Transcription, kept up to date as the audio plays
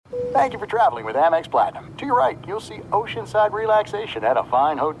Thank you for traveling with Amex Platinum. To your right, you'll see oceanside relaxation at a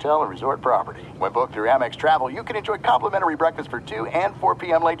fine hotel and resort property. When booked through Amex Travel, you can enjoy complimentary breakfast for 2 and 4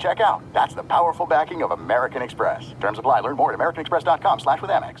 p.m. late checkout. That's the powerful backing of American Express. Terms apply. Learn more at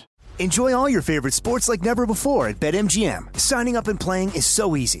americanexpress.com/withAmex. Enjoy all your favorite sports like never before at BetMGM. Signing up and playing is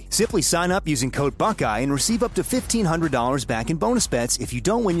so easy. Simply sign up using code Buckeye and receive up to $1,500 back in bonus bets if you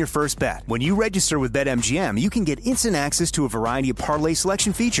don't win your first bet. When you register with BetMGM, you can get instant access to a variety of parlay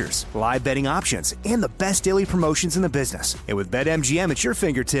selection features, live betting options, and the best daily promotions in the business. And with BetMGM at your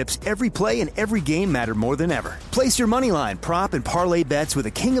fingertips, every play and every game matter more than ever. Place your moneyline, prop, and parlay bets with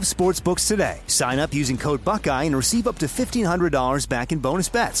the king of sportsbooks today. Sign up using code Buckeye and receive up to $1,500 back in bonus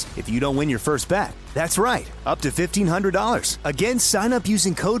bets if you don't win your first bet. That's right, up to $1,500. Again, sign up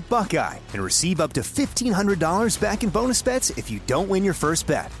using code Buckeye and receive up to $1,500 back in bonus bets if you don't win your first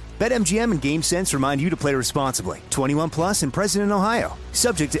bet. BetMGM and GameSense remind you to play responsibly. 21 plus and present in Ohio.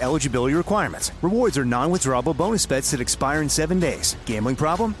 Subject to eligibility requirements. Rewards are non-withdrawable bonus bets that expire in 7 days. Gambling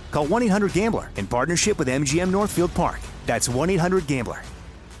problem? Call 1-800-GAMBLER in partnership with MGM Northfield Park. That's 1-800-GAMBLER.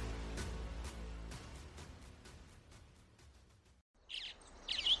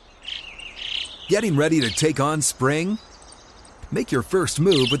 Getting ready to take on spring? Make your first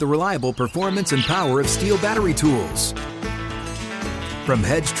move with the reliable performance and power of Steel battery tools. From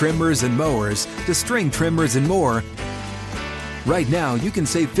hedge trimmers and mowers to string trimmers and more, right now you can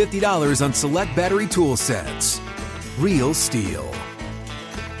save $50 on select battery tool sets. Real Steel.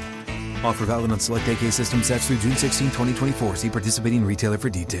 Offer valid on select AK system sets through June 16, 2024. See participating retailer for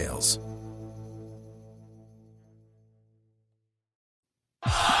details.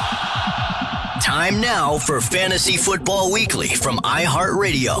 Time now for Fantasy Football Weekly from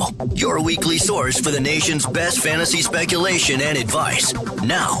iHeartRadio, your weekly source for the nation's best fantasy speculation and advice.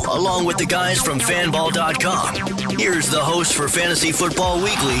 Now, along with the guys from Fanball.com, here's the host for Fantasy Football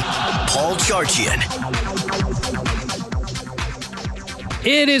Weekly, Paul Charchian.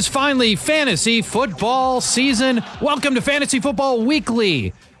 It is finally fantasy football season. Welcome to Fantasy Football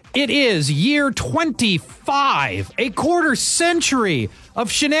Weekly. It is year 25, a quarter century of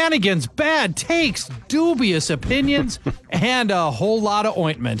shenanigans, bad takes, dubious opinions, and a whole lot of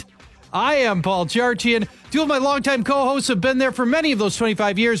ointment. I am Paul Charchian. Two of my longtime co-hosts have been there for many of those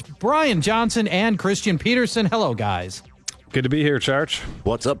 25 years, Brian Johnson and Christian Peterson. Hello, guys. Good to be here, Charch.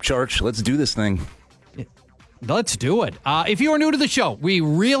 What's up, Charch? Let's do this thing. Let's do it. If you are new to the show, we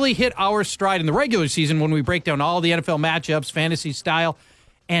really hit our stride in the regular season when we break down all the NFL matchups, fantasy style.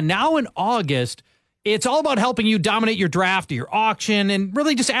 And now in August, it's all about helping you dominate your draft, your auction, and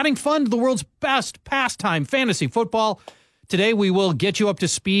really just adding fun to the world's best pastime, fantasy football. Today, we will get you up to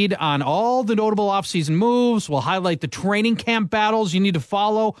speed on all the notable offseason moves. We'll highlight the training camp battles you need to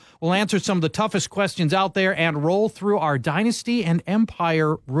follow. We'll answer some of the toughest questions out there and roll through our Dynasty and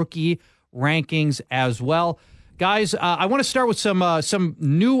Empire rookie rankings as well. Guys, I want to start with some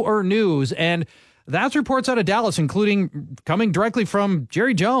newer news, and that's reports out of Dallas, including coming directly from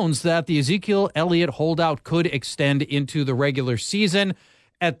Jerry Jones, that the Ezekiel Elliott holdout could extend into the regular season.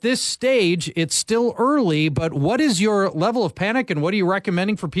 At this stage, it's still early, but what is your level of panic, and what are you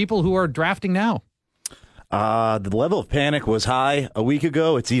recommending for people who are drafting now? The level of panic was high a week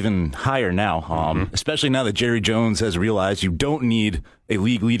ago. It's even higher now, especially now that Jerry Jones has realized you don't need a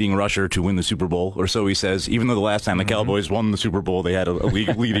league-leading rusher to win the Super Bowl, or so he says, even though the last time the Cowboys won the Super Bowl, they had a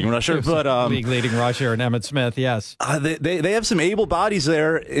league-leading rusher. But league-leading rusher and Emmitt Smith, yes. They have some able bodies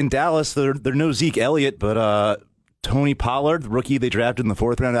there in Dallas. They're no Zeke Elliott, but Tony Pollard, the rookie they drafted in the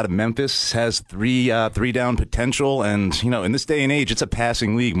 4th round out of Memphis, has three down potential. And, in this day and age, it's a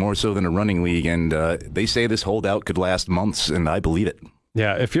passing league more so than a running league. And they say this holdout could last months, and I believe it.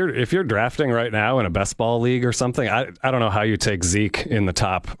 Yeah, if you're drafting right now in a best ball league or something, I don't know how you take Zeke in the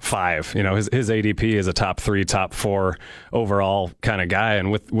top 5. His ADP is a top 3, top 4 overall kind of guy, and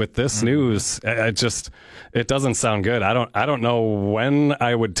with this news, it doesn't sound good. I don't know when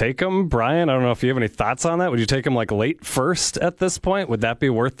I would take him, Brian. I don't know if you have any thoughts on that. Would you take him like late first at this point? Would that be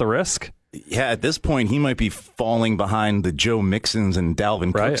worth the risk? Yeah, at this point, he might be falling behind the Joe Mixons and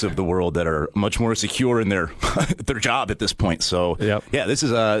Dalvin Cooks of the world that are much more secure in their their job at this point. So, yeah, this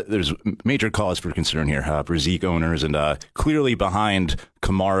is there's major cause for concern here for Zeke owners, and clearly behind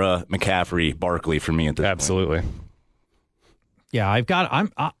Kamara, McCaffrey, Barkley for me at this point. Absolutely. Yeah,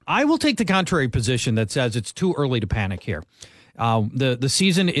 I will take the contrary position that says it's too early to panic here. The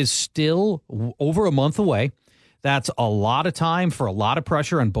season is still over a month away. That's a lot of time for a lot of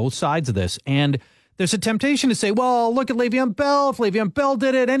pressure on both sides of this. And there's a temptation to say, well, look at Le'Veon Bell. If Le'Veon Bell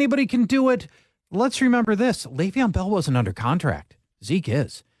did it, anybody can do it. Let's remember this. Le'Veon Bell wasn't under contract. Zeke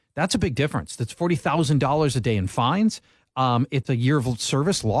is. That's a big difference. That's $40,000 a day in fines. It's a year of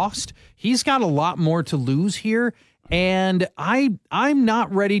service lost. He's got a lot more to lose here, and I'm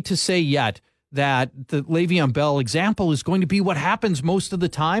not ready to say yet that the Le'Veon Bell example is going to be what happens most of the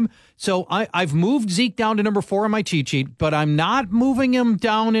time. So I've moved Zeke down to number 4 on my cheat sheet, but I'm not moving him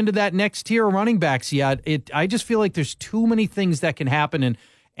down into that next tier of running backs yet. I just feel like there's too many things that can happen,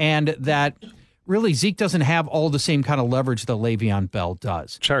 and that really Zeke doesn't have all the same kind of leverage that Le'Veon Bell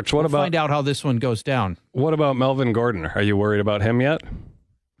does. Church, we'll find out how this one goes down. What about Melvin Gordon? Are you worried about him yet?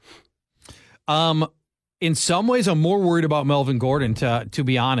 In some ways, I'm more worried about Melvin Gordon, to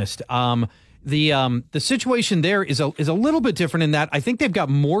be honest. The situation there is a little bit different in that I think they've got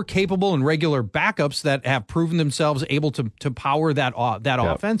more capable and regular backups that have proven themselves able to power that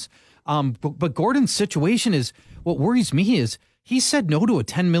offense. But Gordon's situation is what worries me is he said no to a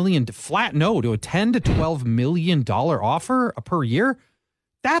 $10 to $12 million offer per year.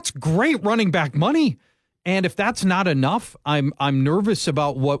 That's great running back money. And if that's not enough, I'm nervous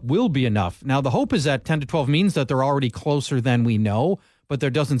about what will be enough. Now, the hope is that 10 to 12 means that they're already closer than we know, but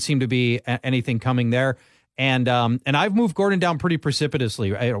there doesn't seem to be anything coming there. And I've moved Gordon down pretty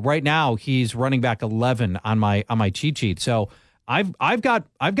precipitously. Right now, he's running back 11 on my cheat sheet. So I've got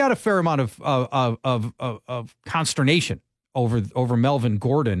a fair amount of consternation over Melvin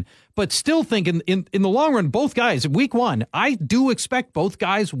Gordon, but still think in the long run, both guys, week 1, I do expect both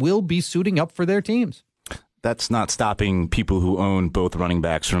guys will be suiting up for their teams. That's not stopping people who own both running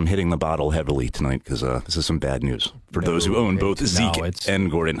backs from hitting the bottle heavily tonight, because this is some bad news for those who own both Zeke and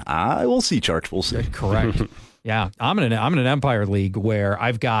Gordon. I will see, Church. We'll see. Correct. Yeah, I'm in an Empire League where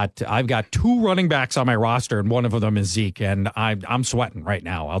I've got 2 running backs on my roster, and one of them is Zeke, and I'm sweating right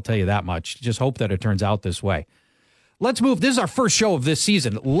now. I'll tell you that much. Just hope that it turns out this way. Let's move. This is our first show of this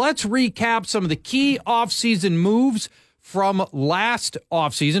season. Let's recap some of the key offseason moves from last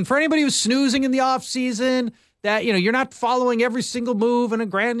offseason. For anybody who's snoozing in the offseason, that you're not following every single move on a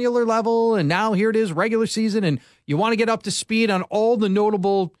granular level, and now here it is, regular season, and you want to get up to speed on all the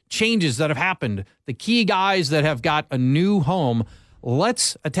notable changes that have happened, the key guys that have got a new home.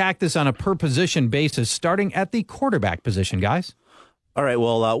 Let's attack this on a per position basis, starting at the quarterback position, guys. All right,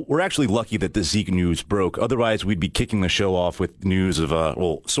 well, we're actually lucky that the Zeke news broke. Otherwise, we'd be kicking the show off with news of,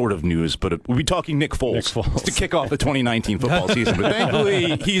 sort of news, but we'd be talking Nick Foles to kick off the 2019 football season. But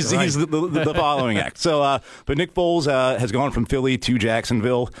thankfully, he's the following act. So, but Nick Foles has gone from Philly to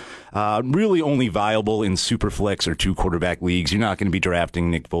Jacksonville. Really only viable in Superflex or 2 quarterback leagues. You're not going to be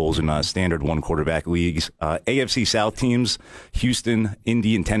drafting Nick Foles in standard 1 quarterback leagues. AFC South teams, Houston,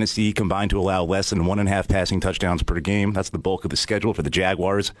 Indy, and Tennessee combined to allow less than 1.5 passing touchdowns per game. That's the bulk of the schedule for the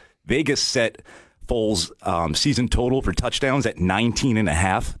Jaguars. Vegas set Foles' season total for touchdowns at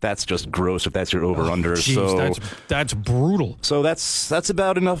 19.5. That's just gross if that's your over-under. So that's brutal. So that's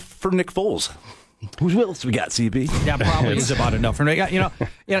about enough for Nick Foles. Who else we got, CB? That probably is about enough for Nick.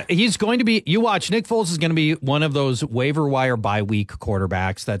 He's going to be. You watch, Nick Foles is going to be one of those waiver wire bye week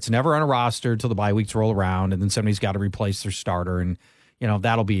quarterbacks that's never on a roster till the bye weeks roll around, and then somebody's got to replace their starter, and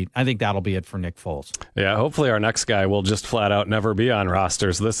I think that'll be it for Nick Foles. Yeah, hopefully our next guy will just flat out never be on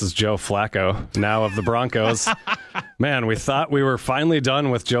rosters. This is Joe Flacco, now of the Broncos. Man, we thought we were finally done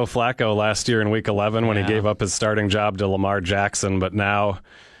with Joe Flacco last year in Week 11 when he gave up his starting job to Lamar Jackson, but now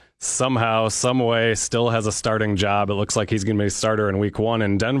somehow, some way, still has a starting job. It looks like he's going to be a starter in Week 1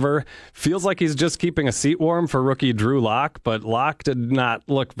 in Denver. Feels like he's just keeping a seat warm for rookie Drew Lock, but Lock did not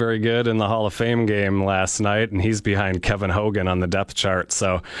look very good in the Hall of Fame game last night, and he's behind Kevin Hogan on the depth chart.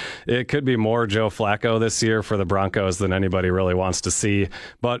 So it could be more Joe Flacco this year for the Broncos than anybody really wants to see,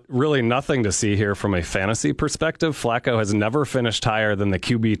 but really nothing to see here from a fantasy perspective. Flacco has never finished higher than the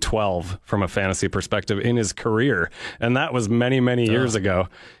QB 12 from a fantasy perspective in his career, and that was many, many years ago.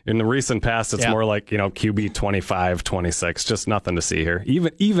 In the recent past, it's more like, QB 25, 26. Just nothing to see here,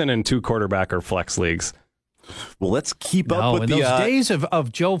 even in 2 quarterback or flex leagues. Well, let's keep up with those days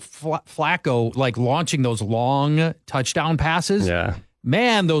of Joe Flacco, like launching those long touchdown passes. Yeah,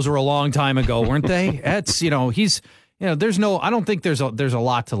 man, those were a long time ago, weren't they? It's he's there's no. I don't think there's a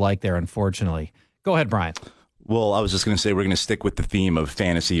lot to like there, unfortunately. Go ahead, Brian. Well, I was just going to say we're going to stick with the theme of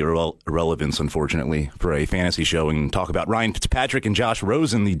fantasy irrelevance, unfortunately, for a fantasy show and talk about Ryan Fitzpatrick and Josh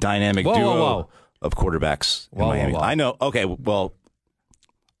Rosen, the dynamic duo of quarterbacks in Miami. I know. Okay, well,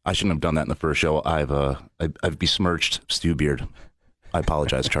 I shouldn't have done that in the first show. I've besmirched Stu Beard. I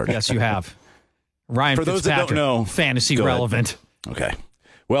apologize, Charlie. Yes, you have. Ryan for those that don't know, fantasy relevant. Okay.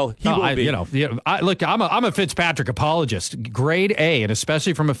 Well, he will be. Look, I'm a Fitzpatrick apologist, grade A, and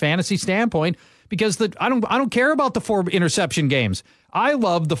especially from a fantasy standpoint, because I don't care about the 4 interception games. I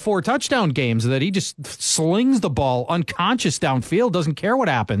love the 4 touchdown games that he just slings the ball unconscious downfield, doesn't care what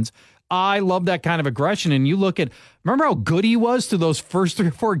happens. I love that kind of aggression. And you remember how good he was to those first 3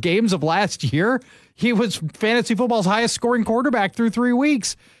 or 4 games of last year? He was fantasy football's highest scoring quarterback through 3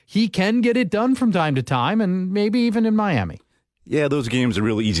 weeks. He can get it done from time to time, and maybe even in Miami. Yeah, those games are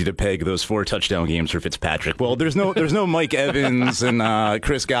really easy to peg, those 4 touchdown games for Fitzpatrick. Well, there's no Mike Evans and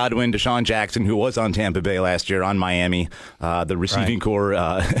Chris Godwin, Deshaun Jackson, who was on Tampa Bay last year, on Miami. The receiving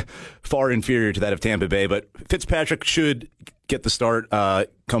core far inferior to that of Tampa Bay, but Fitzpatrick should get the start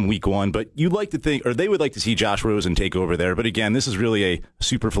come week 1. But you'd like to think, or they would like to see Josh Rosen take over there. But again, this is really a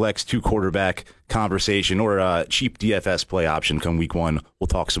super flex 2-quarterback conversation or a cheap DFS play option come week 1. We'll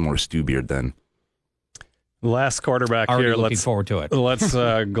talk some more Stu Beard then. Last quarterback Already here. Looking forward to it. Let's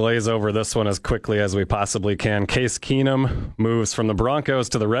glaze over this one as quickly as we possibly can. Case Keenum moves from the Broncos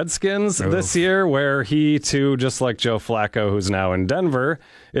to the Redskins this year, where he too, just like Joe Flacco, who's now in Denver,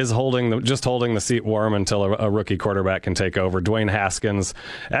 is holding the seat warm until a rookie quarterback can take over. Dwayne Haskins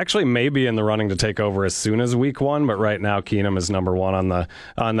actually may be in the running to take over as soon as week 1, but right now Keenum is number 1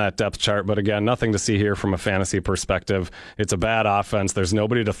 on that depth chart. But again, nothing to see here from a fantasy perspective. It's a bad offense. There's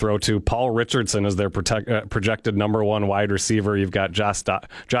nobody to throw to. Paul Richardson is their projected number 1 wide receiver. You've got Josh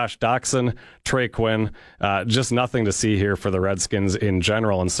Doxson, Trey Quinn. Just nothing to see here for the Redskins in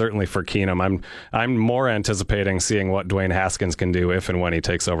general, and certainly for Keenum. I'm more anticipating seeing what Dwayne Haskins can do if and when he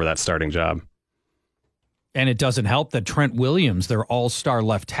takes over that starting job. And it doesn't help that Trent Williams, their all-star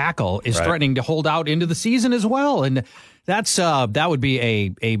left tackle, is threatening to hold out into the season as well. And that would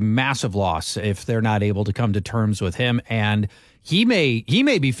be a massive loss if they're not able to come to terms with him. And he may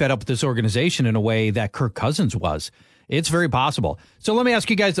be fed up with this organization in a way that Kirk Cousins was. It's very possible. So let me ask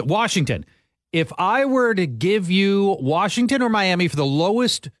you guys, Washington, if I were to give you Washington or Miami for the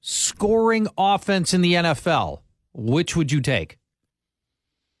lowest scoring offense in the NFL, which would you take?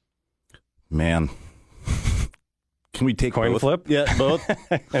 Man. Can we take coin both? Flip? Yeah, both.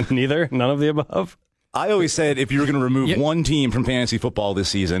 And neither? None of the above? I always said if you were going to remove one team from fantasy football this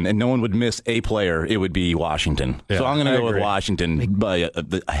season and no one would miss a player, it would be Washington. So I'm going to go with Washington by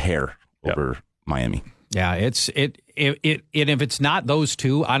a hair over Miami. Yeah, if it's not those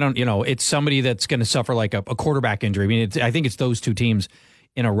two, it's somebody that's going to suffer like a quarterback injury. I mean, I think it's those two teams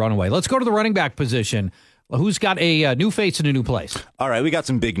in a runaway. Let's go to the running back position. Who's got a new face in a new place? All right, we got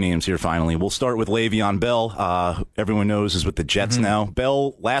some big names here finally. We'll start with Le'Veon Bell. Everyone knows is with the Jets now.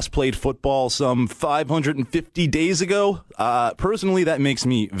 Bell last played football some 550 days ago. Personally, that makes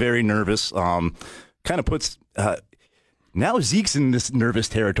me very nervous. Kind of puts... now Zeke's in this nervous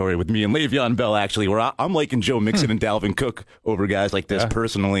territory with me and Le'Veon Bell, actually, where I'm liking Joe Mixon and Dalvin Cook over guys like this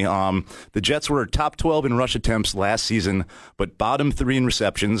personally. The Jets were top 12 in rush attempts last season, but bottom 3 in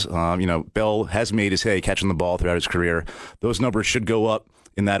receptions. Bell has made his hay catching the ball throughout his career. Those numbers should go up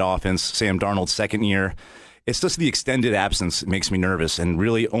in that offense. Sam Darnold's second year. It's just the extended absence makes me nervous, and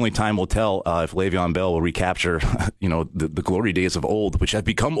really only time will tell if Le'Veon Bell will recapture, the glory days of old, which had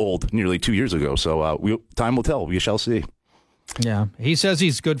become old nearly 2 years ago. So time will tell. We shall see. Yeah, he says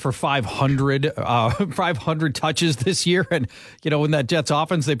he's good for 500 touches this year, and in that Jets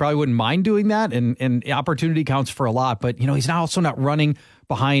offense, they probably wouldn't mind doing that, and opportunity counts for a lot. But he's also not running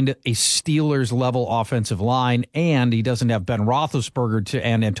behind a Steelers level offensive line, and he doesn't have Ben Roethlisberger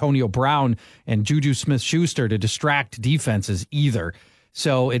and Antonio Brown and Juju Smith-Schuster to distract defenses either.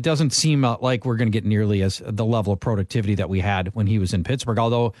 So it doesn't seem like we're going to get nearly as the level of productivity that we had when he was in Pittsburgh.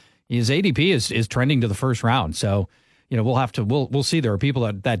 Although his ADP is trending to the first round, so. We'll see. There are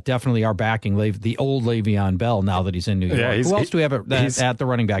people that definitely are backing the old Le'Veon Bell now that he's in New York. Yeah, who else do we have at the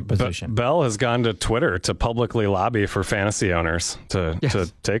running back position? Bell has gone to Twitter to publicly lobby for fantasy owners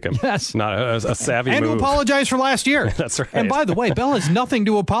to take him. Yes. Not a savvy move. And to apologize for last year. That's right. And by the way, Bell has nothing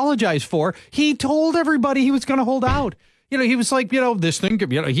to apologize for. He told everybody he was going to hold out. He was like, this thing.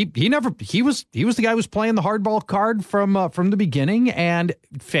 He was the guy who was playing the hardball card from the beginning, and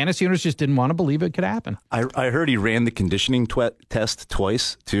fantasy owners just didn't want to believe it could happen. I heard he ran the conditioning test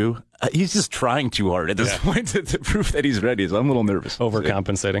twice too. He's just trying too hard at this point to prove that he's ready. So I'm a little nervous.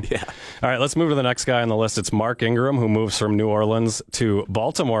 Overcompensating. Yeah. All right, let's move to the next guy on the list. It's Mark Ingram, who moves from New Orleans to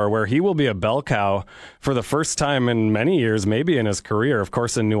Baltimore, where he will be a bell cow for the first time in many years, maybe in his career. Of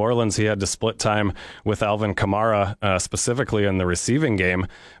course, in New Orleans, he had to split time with Alvin Kamara, specifically in the receiving game.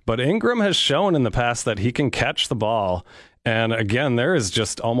 But Ingram has shown in the past that he can catch the ball. And again, there is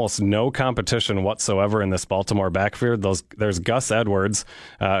just almost no competition whatsoever in this Baltimore backfield. There's Gus Edwards,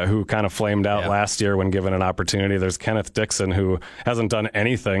 who kind of flamed out last year when given an opportunity. There's Kenneth Dixon, who hasn't done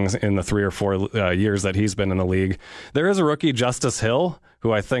anything in the 3 or 4 years that he's been in the league. There is a rookie, Justice Hill,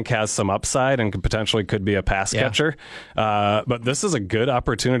 who I think has some upside and could be a pass catcher. But this is a good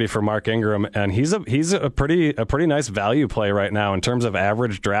opportunity for Mark Ingram, and he's a pretty nice value play right now in terms of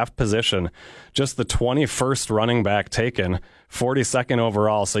average draft position. Just the 21st running back taken, 42nd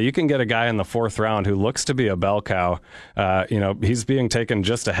overall. So you can get a guy in the 4th round who looks to be a bell cow. He's being taken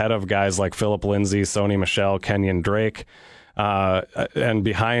just ahead of guys like Phillip Lindsay, Sony Michel, Kenyon Drake. And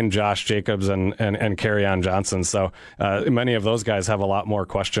behind Josh Jacobs and Kerryon Johnson. So many of those guys have a lot more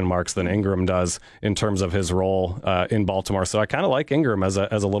question marks than Ingram does in terms of his role in Baltimore. So I kind of like Ingram as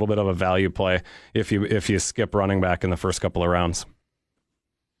a little bit of a value play if you skip running back in the first couple of rounds.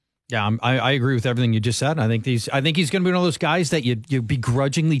 Yeah, I agree with everything you just said. I think he's going to be one of those guys that you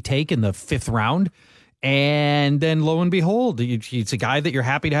begrudgingly take in the 5th round, and then lo and behold, he's a guy that you're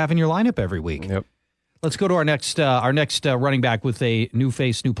happy to have in your lineup every week. Yep. Let's go to our next running back with a new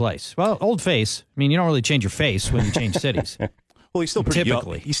face, new place. Well, old face. I mean, you don't really change your face when you change cities. Well, he's still pretty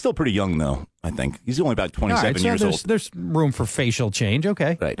young. He's still pretty young, though, I think. He's only about 27 years old. There's room for facial change.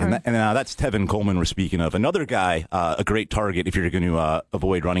 Okay. Right. And that's Tevin Coleman we're speaking of. Another guy, a great target if you're going to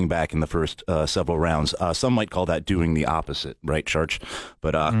avoid running back in the first several rounds. Some might call that doing the opposite, right, Church?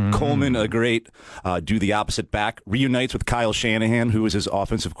 But Coleman, a great do the opposite back, reunites with Kyle Shanahan, who is his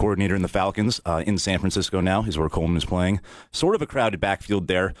offensive coordinator in the Falcons in San Francisco now, is where Coleman is playing. Sort of a crowded backfield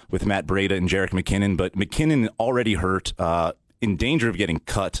there with Matt Breida and Jerick McKinnon, but McKinnon already hurt, in danger of getting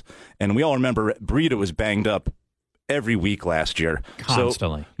cut. And we all remember Breida was banged up every week last year.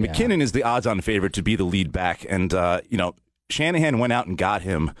 Constantly. So McKinnon is the odds-on favorite to be the lead back. And, Shanahan went out and got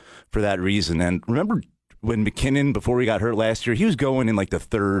him for that reason. And remember when McKinnon, before he got hurt last year, he was going in like the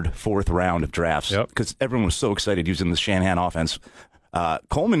 3rd, 4th round of drafts because everyone was so excited using the Shanahan offense.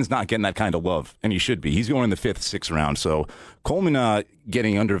 Coleman's not getting that kind of love, and he should be. He's going in the 5th, 6th round. So Coleman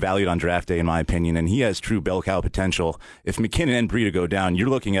getting undervalued on draft day, in my opinion, and he has true bell cow potential. If McKinnon and Breida go down, you're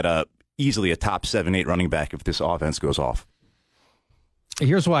looking at easily a top 7-8 running back if this offense goes off.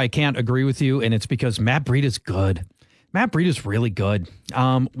 Here's why I can't agree with you, and it's because Matt Breida's good. Matt Breida's really good.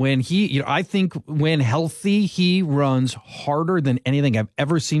 I think when healthy, he runs harder than anything I've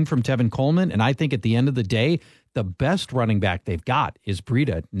ever seen from Tevin Coleman, and I think at the end of the day, the best running back they've got is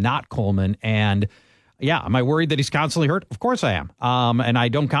Breida, not Coleman. And yeah, am I worried that he's constantly hurt? Of course I am. And I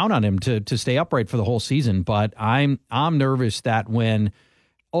don't count on him to stay upright for the whole season. But I'm nervous that when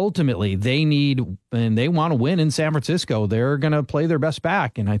ultimately they need and they want to win in San Francisco, they're going to play their best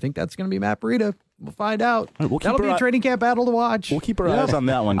back. And I think that's going to be Matt Breida. We'll find out. That'll be a training camp battle to watch. We'll keep our eyes on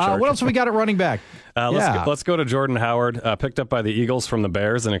that one, Church. What else have we got at running back? Let's go to Jordan Howard, picked up by the Eagles from the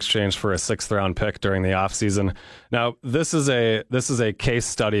Bears in exchange for a 6th-round pick during the offseason. Now, this is a case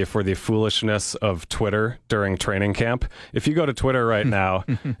study for the foolishness of Twitter during training camp. If you go to Twitter right now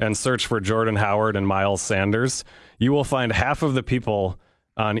and search for Jordan Howard and Miles Sanders, you will find half of the people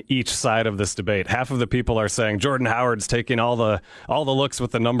on each side of this debate. Half of the people are saying Jordan Howard's taking all the looks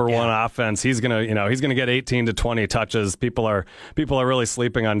with the number one offense. He's gonna get 18 to 20 touches. People are really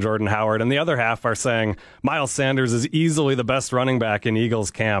sleeping on Jordan Howard, and the other half are saying Miles Sanders is easily the best running back in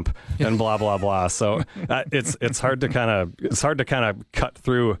Eagles camp, and blah blah blah. So it's hard to kind of cut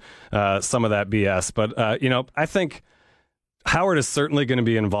through some of that BS. But I think Howard is certainly going to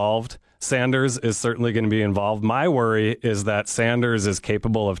be involved. Sanders is certainly going to be involved. My worry is that Sanders is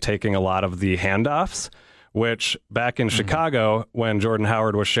capable of taking a lot of the handoffs, which back in Chicago, when Jordan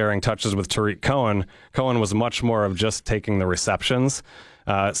Howard was sharing touches with Tariq Cohen, Cohen was much more of just taking the receptions.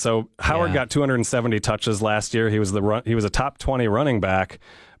 So Howard got 270 touches last year. He was a top 20 running back,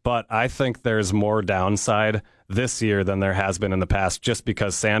 but I think there's more downside this year than there has been in the past, just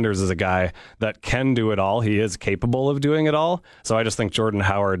because Sanders is a guy that can do it all. He is capable of doing it all. So I just think Jordan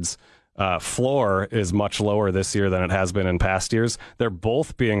Howard's floor is much lower this year than it has been in past years. They're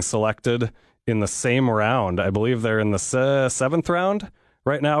both being selected in the same round. I believe they're in the 7th round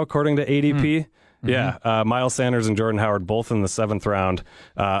right now, according to ADP. Miles Sanders and Jordan Howard both in the 7th round.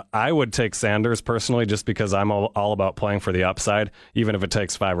 I would take Sanders personally, just because I'm all about playing for the upside, even if it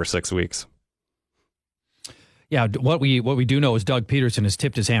takes 5 or 6 weeks. Yeah, what we do know is Doug Peterson has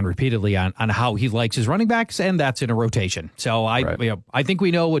tipped his hand repeatedly on how he likes his running backs, and that's in a rotation. So I think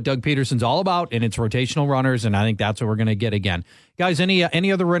we know what Doug Peterson's all about, and it's rotational runners, and I think that's what we're going to get again. Guys, any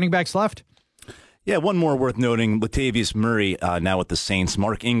other running backs left? Yeah, one more worth noting, Latavius Murray now with the Saints.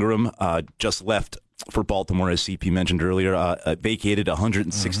 Mark Ingram just left for Baltimore, as CP mentioned earlier, vacated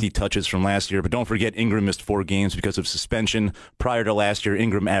 160 touches from last year. But don't forget, Ingram missed 4 games because of suspension. Prior to last year,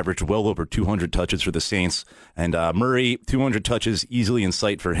 Ingram averaged well over 200 touches for the Saints. And Murray, 200 touches easily in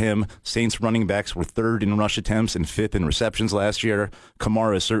sight for him. Saints running backs were 3rd in rush attempts and 5th in receptions last year.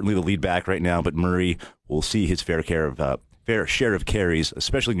 Kamara is certainly the lead back right now, but Murray will see his fair fair share of carries,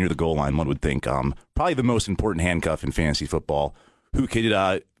 especially near the goal line, one would think. Probably the most important handcuff in fantasy football, who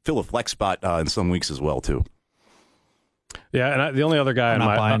could fill a flex spot in some weeks as well, too. Yeah, and the only other guy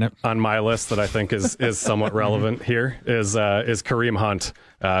on my list that I think is somewhat relevant here is Kareem Hunt,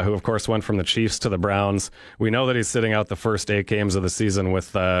 who of course went from the Chiefs to the Browns. We know that he's sitting out the first 8 games of the season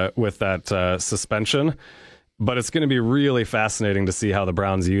with that suspension, but it's going to be really fascinating to see how the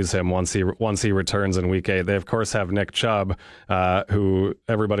Browns use him once he returns in Week 8. They of course have Nick Chubb, who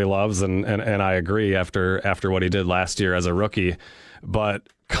everybody loves, and I agree after what he did last year as a rookie, but.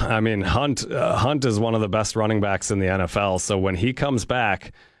 I mean, Hunt is one of the best running backs in the NFL. So when he comes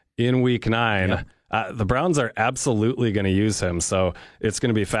back in Week 9, the Browns are absolutely going to use him. So it's going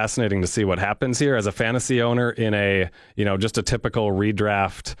to be fascinating to see what happens here. As a fantasy owner in a just a typical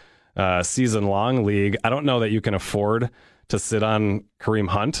redraft season-long league, I don't know that you can afford to sit on Kareem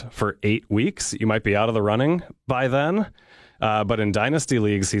Hunt for 8 weeks. You might be out of the running by then. But in dynasty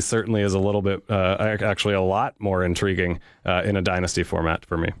leagues, he certainly is a little bit, actually a lot more intriguing in a dynasty format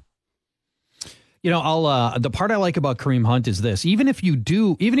for me. The part I like about Kareem Hunt is this: even if you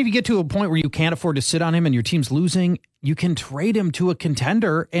get to a point where you can't afford to sit on him and your team's losing, you can trade him to a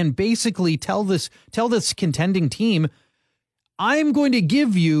contender and basically tell this contending team, I'm going to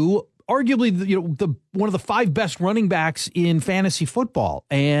give you arguably one of the 5 best running backs in fantasy football.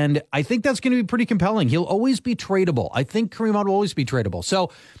 And I think that's going to be pretty compelling. He'll always be tradable. I think Kareem Hunt will always be tradable.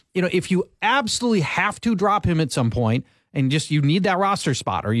 So, if you absolutely have to drop him at some point and you need that roster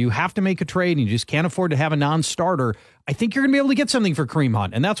spot, or you have to make a trade and you just can't afford to have a non-starter, I think you're going to be able to get something for Kareem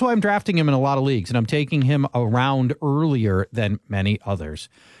Hunt. And that's why I'm drafting him in a lot of leagues, and I'm taking him around earlier than many others.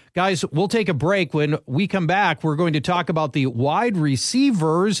 Guys, we'll take a break. When we come back, we're going to talk about the wide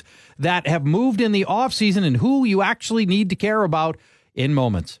receivers that have moved in the offseason and who you actually need to care about in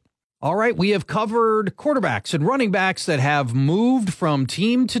moments. All right, we have covered quarterbacks and running backs that have moved from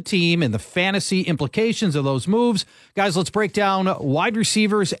team to team and the fantasy implications of those moves. Guys, let's break down wide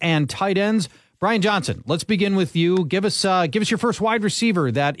receivers and tight ends. Brian Johnson, let's begin with you. Give us your first wide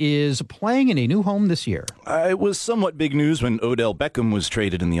receiver that is playing in a new home this year. It was somewhat big news when Odell Beckham was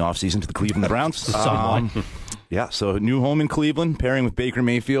traded in the offseason to the Cleveland Browns. Yeah, so new home in Cleveland, pairing with Baker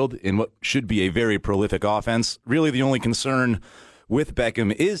Mayfield in what should be a very prolific offense. Really the only concern with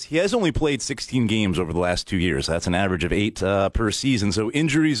Beckham is he has only played 16 games over the last 2 years. That's an average of 8 per season. So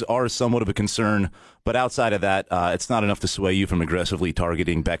injuries are somewhat of a concern. But outside of that, it's not enough to sway you from aggressively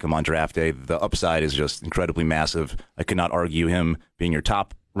targeting Beckham on draft day. The upside is just incredibly massive. I could not argue him being your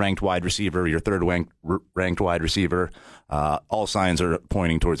top-ranked wide receiver, your third-ranked wide receiver. All signs are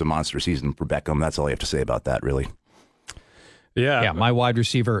pointing towards a monster season for Beckham. That's all you have to say about that, really. Yeah, my wide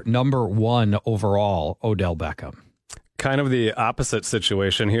receiver, number 1 overall, Odell Beckham. Kind of the opposite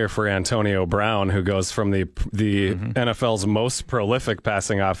situation here for Antonio Brown, who goes from the NFL's most prolific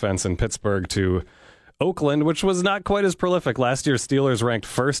passing offense in Pittsburgh to Oakland, which was not quite as prolific. Last year, Steelers ranked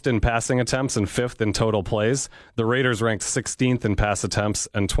 1st in passing attempts and 5th in total plays. The Raiders ranked 16th in pass attempts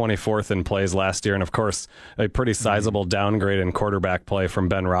and 24th in plays last year. And, of course, a pretty sizable downgrade in quarterback play from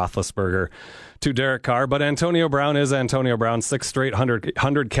Ben Roethlisberger to Derek Carr. But Antonio Brown is Antonio Brown. 6 straight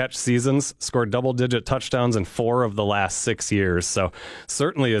 100-catch seasons, scored double-digit touchdowns in 4 of the last 6 years. So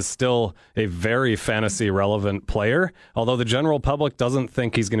certainly is still a very fantasy-relevant player, although the general public doesn't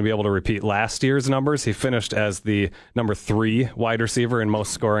think he's going to be able to repeat last year's numbers. He finished as the number 3 wide receiver in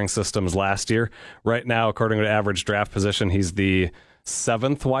most scoring systems last year. Right now, according to average draft position, he's the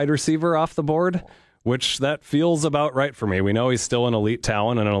 7th wide receiver off the board, which that feels about right for me. We know he's still an elite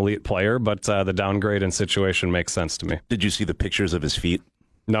talent and an elite player, but the downgrade in situation makes sense to me. Did you see the pictures of his feet?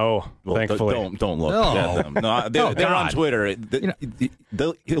 No, well, thankfully. Don't look at them. No, they're on Twitter.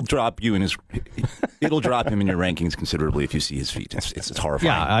 He'll drop you in his. It'll drop him in your rankings considerably if you see his feet. It's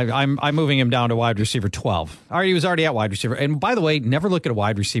horrifying. Yeah, I'm moving him down to wide receiver 12. He was already at wide receiver. And by the way, never look at a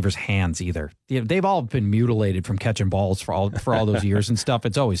wide receiver's hands either. They've all been mutilated from catching balls for all those years and stuff.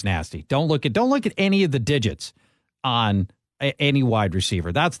 It's always nasty. Don't look at any of the digits on any wide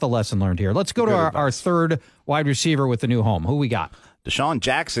receiver. That's the lesson learned here. Let's go to our third wide receiver with the new home. Who we got? Deshaun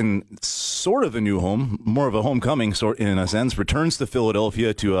Jackson, sort of a new home, more of a homecoming sort in a sense, returns to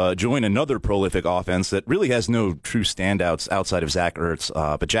Philadelphia to join another prolific offense that really has no true standouts outside of Zach Ertz.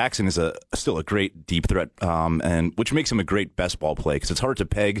 But Jackson is still a great deep threat, and which makes him a great best ball play because it's hard to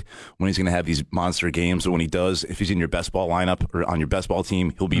peg when he's going to have these monster games. But when he does, if he's in your best ball lineup or on your best ball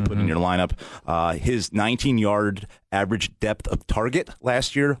team, he'll be put in your lineup. His 19-yard average depth of target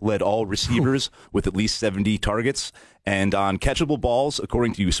last year led all receivers with at least 70 targets. And on catchable balls,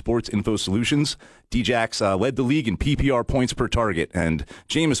 according to Sports Info Solutions, Djax led the league in PPR points per target. And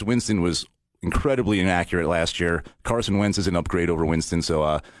Jameis Winston was incredibly inaccurate last year. Carson Wentz is an upgrade over Winston,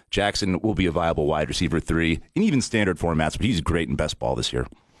 so Jackson will be a viable wide receiver 3 in even standard formats, but he's great in best ball this year.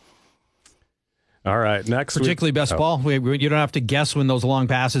 All right, next. Particularly best ball. You don't have to guess when those long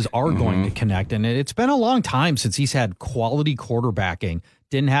passes are going to connect. And it's been a long time since he's had quality quarterbacking.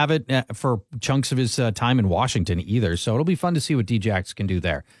 Didn't have it for chunks of his time in Washington either. So it'll be fun to see what D-Jax can do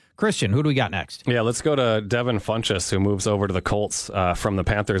there. Christian, who do we got next? Yeah, let's go to Devin Funchess, who moves over to the Colts from the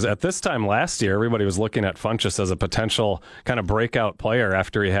Panthers. At this time last year, everybody was looking at Funchess as a potential kind of breakout player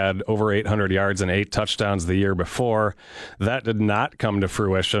after he had over 800 yards and 8 touchdowns the year before. That did not come to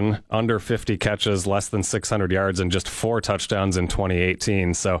fruition. Under 50 catches, less than 600 yards, and just 4 touchdowns in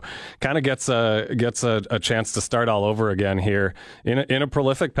 2018. So kind of gets a chance to start all over again here in a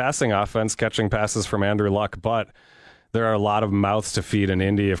prolific passing offense, catching passes from Andrew Luck, but there are a lot of mouths to feed in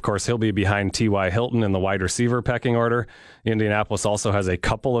Indy. Of course, he'll be behind T.Y. Hilton in the wide receiver pecking order. Indianapolis also has a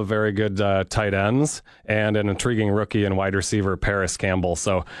couple of very good tight ends and an intriguing rookie and wide receiver, Paris Campbell.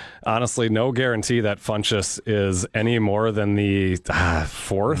 So honestly, no guarantee that Funchess is any more than the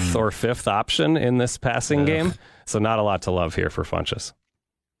 4th or 5th option in this passing game. So not a lot to love here for Funchess.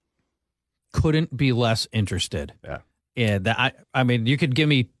 Couldn't be less interested. Yeah. I mean, you could give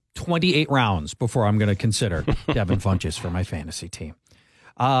me 28 rounds before I'm going to consider Devin Funchess for my fantasy team.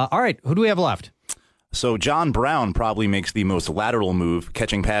 All right, who do we have left? So John Brown probably makes the most lateral move,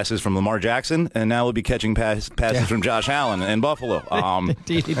 catching passes from Lamar Jackson, and now he'll be catching passes from Josh Allen in Buffalo.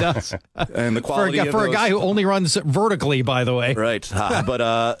 Indeed, he does. And the quality for a guy who only runs vertically, by the way. Right.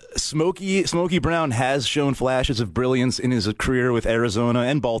 But Smokey Brown has shown flashes of brilliance in his career with Arizona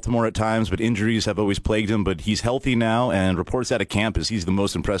and Baltimore at times, but injuries have always plagued him. But he's healthy now, and reports out of camp is he's the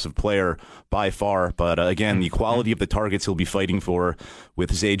most impressive player by far. But again, the quality of the targets he'll be fighting for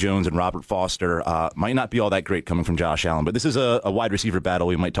with Zay Jones and Robert Foster might not be all that great coming from Josh Allen, but this is a wide receiver battle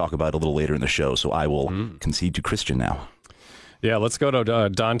we might talk about a little later in the show, so I will concede to Christian now. Yeah, let's go to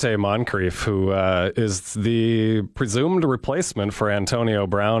Dante Moncrief, who is the presumed replacement for Antonio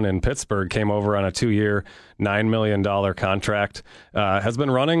Brown in Pittsburgh. Came over on a 2-year, $9 million contract. Has been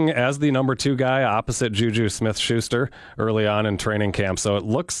running as the number 2 guy opposite Juju Smith-Schuster early on in training camp. So it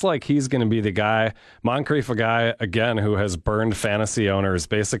looks like he's going to be the guy. Moncrief, a guy, again, who has burned fantasy owners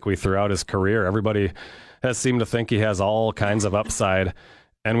basically throughout his career. Everybody has seemed to think he has all kinds of upside,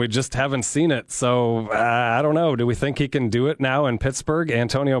 and we just haven't seen it. So I don't know. Do we think he can do it now in Pittsburgh?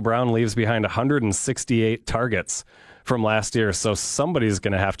 Antonio Brown leaves behind 168 targets from last year, so somebody's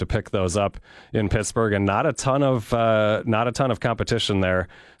going to have to pick those up in Pittsburgh, and not a ton of competition there.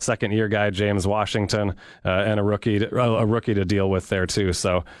 Second-year guy James Washington and a rookie to deal with there too.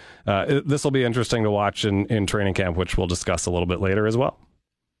 So this will be interesting to watch in training camp, which we'll discuss a little bit later as well.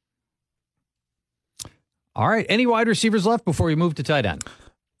 All right. Any wide receivers left before we move to tight end?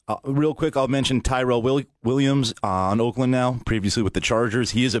 Real quick, I'll mention Tyrell Williams on Oakland now, previously with the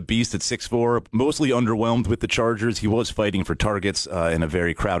Chargers. He is a beast at 6'4", mostly underwhelmed with the Chargers. He was fighting for targets in a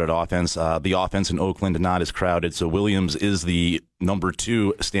very crowded offense. The offense in Oakland not as crowded, so Williams is the number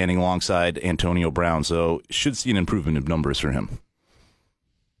 2 standing alongside Antonio Brown, so should see an improvement in numbers for him.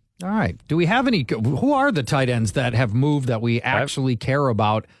 All right. Do we have any? Who are the tight ends that have moved that we actually care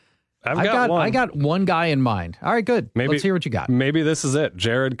about? I got one guy in mind. All right, good. Let's hear what you got. Maybe this is it.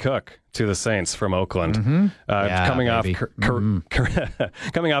 Jared Cook to the Saints from Oakland. Coming off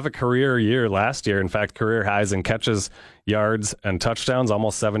a career year last year. In fact, career highs in catches, yards, and touchdowns.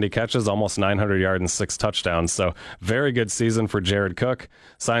 Almost 70 catches, almost 900 yards, and 6 touchdowns. So very good season for Jared Cook.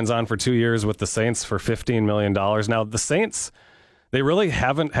 Signs on for 2 years with the Saints for $15 million. Now, the Saints, they really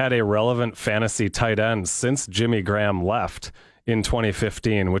haven't had a relevant fantasy tight end since Jimmy Graham left in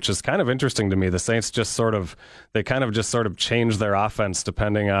 2015, which is kind of interesting to me. The Saints just sort of change their offense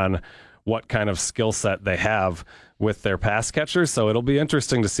depending on what kind of skill set they have with their pass catchers. So it'll be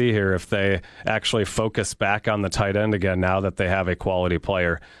interesting to see here if they actually focus back on the tight end again now that they have a quality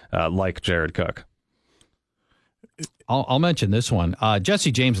player like Jared Cook. I'll mention this one.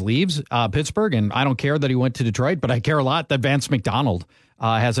 Jesse James leaves Pittsburgh, and I don't care that he went to Detroit, but I care a lot that Vance McDonald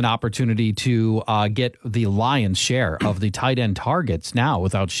has an opportunity to get the lion's share of the tight end targets now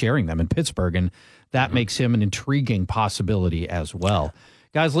without sharing them in Pittsburgh, and that makes him an intriguing possibility as well.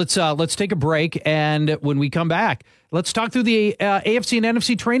 Guys, let's take a break, and when we come back, let's talk through the AFC and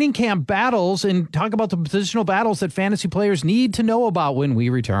NFC training camp battles and talk about the positional battles that fantasy players need to know about when we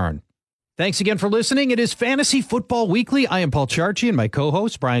return. Thanks again for listening. It is Fantasy Football Weekly. I am Paul Charchi, and my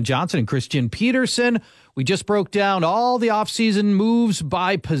co-hosts, Brian Johnson and Christian Peterson. We just broke down all the offseason moves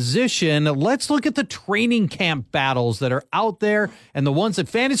by position. Let's look at the training camp battles that are out there and the ones that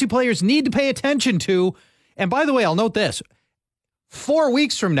fantasy players need to pay attention to. And by the way, I'll note this. 4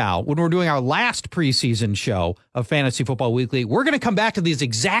 weeks from now, when we're doing our last preseason show of Fantasy Football Weekly, we're going to come back to these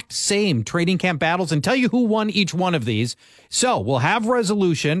exact same training camp battles and tell you who won each one of these. So we'll have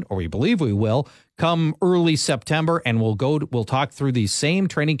resolution, or we believe we will, come early September, and we'll talk through these same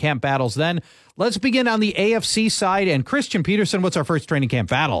training camp battles then. Let's begin on the AFC side. And Christian Peterson, what's our first training camp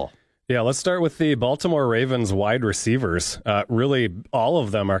battle? Yeah, let's start with the Baltimore Ravens wide receivers. Really, all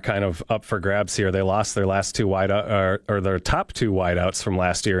of them are kind of up for grabs here. They lost their last two their top two wideouts from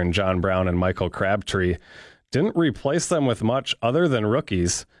last year in John Brown and Michael Crabtree. Didn't replace them with much other than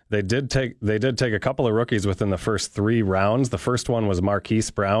rookies. They did take a couple of rookies within the first 3 rounds. The first one was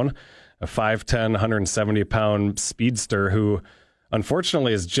Marquise Brown, a 5'10", 170-pound speedster who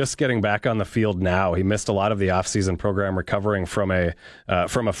unfortunately is just getting back on the field now. He missed a lot of the offseason program recovering from a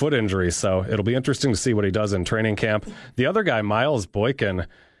foot injury, so it'll be interesting to see what he does in training camp. The other guy, Miles Boykin,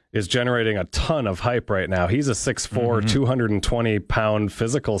 is generating a ton of hype right now. He's a 6'4", 220-pound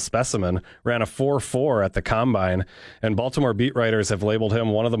physical specimen, ran a 4.4 at the Combine, and Baltimore beat writers have labeled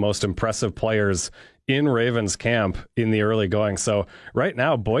him one of the most impressive players in Ravens camp in the early going. So right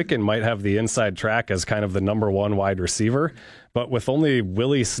now, Boykin might have the inside track as kind of the number 1 wide receiver, but with only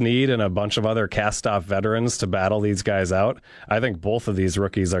Willie Snead and a bunch of other cast-off veterans to battle these guys out, I think both of these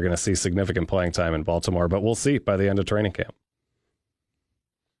rookies are going to see significant playing time in Baltimore, but we'll see by the end of training camp.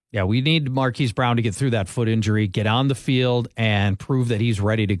 Yeah, we need Marquise Brown to get through that foot injury, get on the field, and prove that he's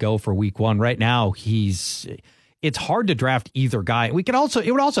ready to go for week 1. Right now, it's hard to draft either guy. It would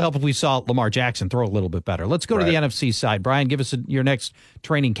also help if we saw Lamar Jackson throw a little bit better. Let's go to the NFC side. Brian, give us your next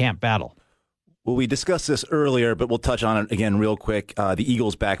training camp battle. Well, we discussed this earlier, but we'll touch on it again real quick. The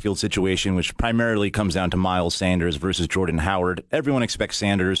Eagles' backfield situation, which primarily comes down to Miles Sanders versus Jordan Howard. Everyone expects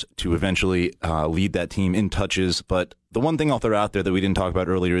Sanders to eventually lead that team in touches, but the one thing I'll throw out there that we didn't talk about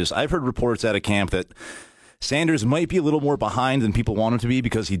earlier is I've heard reports out of camp that Sanders might be a little more behind than people want him to be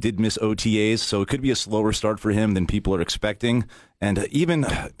because he did miss OTAs, so it could be a slower start for him than people are expecting. And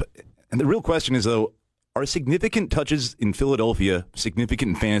the real question is, though, are significant touches in Philadelphia significant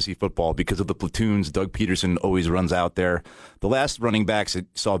in fantasy football because of the platoons Doug Peterson always runs out there? The last running backs that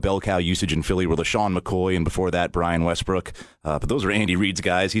saw bell cow usage in Philly were LaShawn McCoy, and before that, Brian Westbrook. But those are Andy Reid's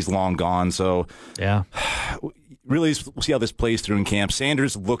guys. He's long gone. So yeah, really, we'll see how this plays through in camp.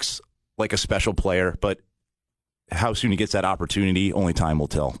 Sanders looks like a special player, but how soon he gets that opportunity, only time will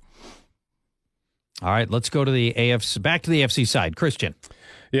tell. All right, let's go to the AFC, back to the AFC side. Christian.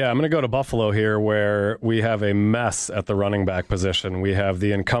 Yeah, I'm going to go to Buffalo here, where we have a mess at the running back position. We have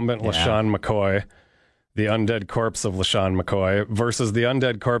the incumbent LaShawn McCoy, the undead corpse of LaShawn McCoy, versus the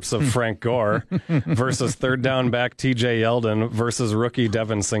undead corpse of Frank Gore, versus third down back TJ Yeldon, versus rookie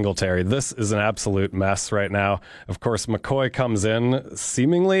Devin Singletary. This is an absolute mess right now. Of course, McCoy comes in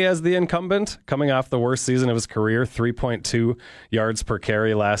seemingly as the incumbent, coming off the worst season of his career, 3.2 yards per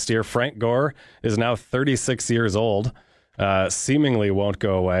carry last year. Frank Gore is now 36 years old. Seemingly won't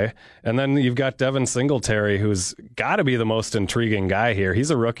go away. And then you've got Devin Singletary, who's got to be the most intriguing guy here.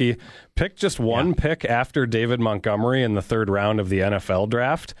 He's a rookie, picked just one pick after David Montgomery in the 3rd round of the NFL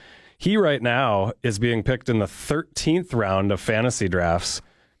draft. He right now is being picked in the 13th round of fantasy drafts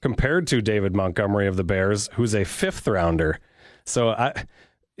compared to David Montgomery of the Bears, who's a 5th rounder. So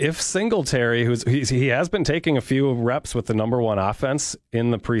if Singletary, he has been taking a few reps with the number 1 offense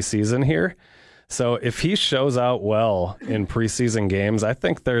in the preseason here. So if he shows out well in preseason games, I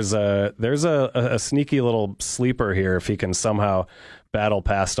think there's a sneaky little sleeper here if he can somehow battle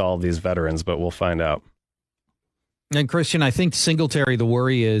past all of these veterans, but we'll find out. And Christian, I think Singletary, the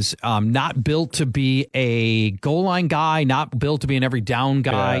worry is not built to be a goal line guy, not built to be an every down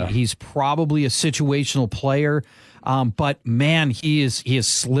guy. Yeah. He's probably a situational player, but man, he is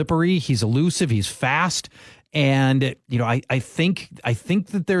slippery. He's elusive. He's fast. And, I think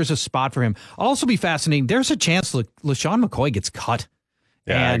that there's a spot for him. I'll also be fascinating. There's a chance LaShawn McCoy gets cut.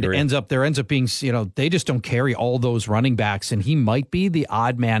 Yeah, and ends up being, they just don't carry all those running backs. And he might be the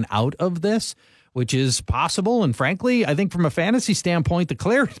odd man out of this, which is possible. And frankly, I think from a fantasy standpoint,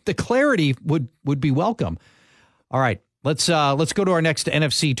 the clarity would be welcome. All right, let's go to our next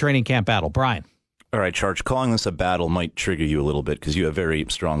NFC training camp battle. Brian. All right, Charge, calling this a battle might trigger you a little bit because you have very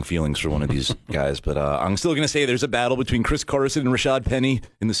strong feelings for one of these guys. But I'm still going to say there's a battle between Chris Carson and Rashad Penny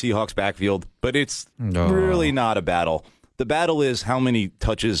in the Seahawks backfield. But it's really not a battle. The battle is how many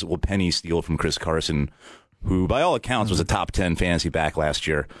touches will Penny steal from Chris Carson, who by all accounts was a top 10 fantasy back last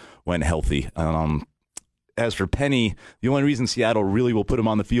year when healthy. As for Penny, the only reason Seattle really will put him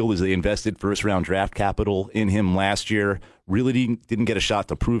on the field is they invested first-round draft capital in him last year. Really didn't get a shot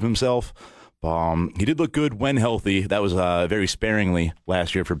to prove himself. He did look good when healthy. That was very sparingly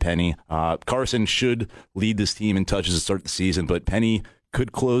last year for Penny. Carson should lead this team in touches to start the season, but Penny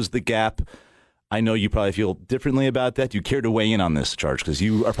could close the gap. I know you probably feel differently about that. Do you care to weigh in on this, Charge? Because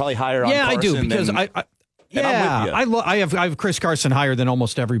you are probably higher on Carson. Yeah, I do, because I have Chris Carson higher than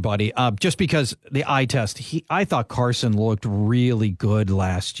almost everybody, just because the eye test. I thought Carson looked really good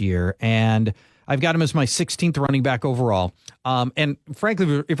last year, and I've got him as my 16th running back overall. And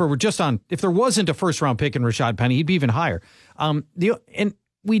frankly, if there wasn't a first round pick in Rashad Penny, he'd be even higher. And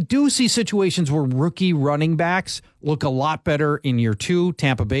we do see situations where rookie running backs look a lot better in year two.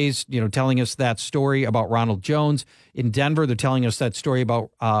 Tampa Bay's, telling us that story about Ronald Jones. In Denver, they're telling us that story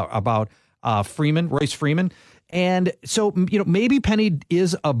about Royce Freeman. And so, maybe Penny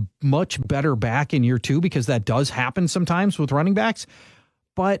is a much better back in year two, because that does happen sometimes with running backs.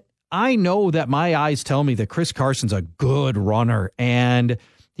 But I know that my eyes tell me that Chris Carson's a good runner, and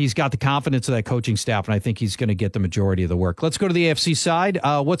he's got the confidence of that coaching staff, and I think he's going to get the majority of the work. Let's go to the AFC side.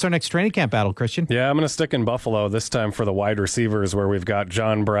 What's our next training camp battle, Christian? Yeah, I'm going to stick in Buffalo this time for the wide receivers, where we've got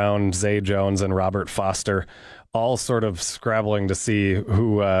John Brown, Zay Jones, and Robert Foster, all sort of scrabbling to see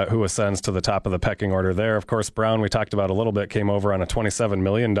who ascends to the top of the pecking order there. Of course, Brown, we talked about a little bit, came over on a $27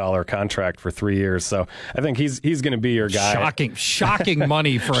 million contract for 3 years. So I think he's going to be your guy. Shocking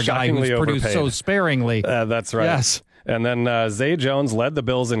money for a guy who's produced so sparingly. That's right. Yes. And then Zay Jones led the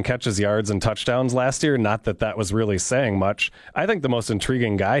Bills in catches, yards, and touchdowns last year. Not that was really saying much. I think the most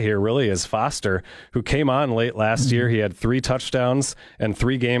intriguing guy here really is Foster, who came on late last year. He had 3 touchdowns and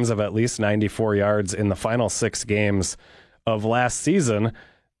 3 games of at least 94 yards in the final 6 games of last season,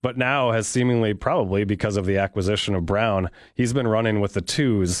 but now has seemingly, probably because of the acquisition of Brown, he's been running with the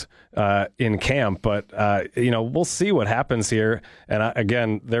 2s in camp. But, we'll see what happens here. And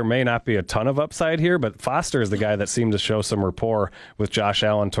again, there may not be a ton of upside here, but Foster is the guy that seemed to show some rapport with Josh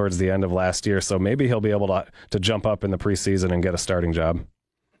Allen towards the end of last year. So maybe he'll be able to jump up in the preseason and get a starting job.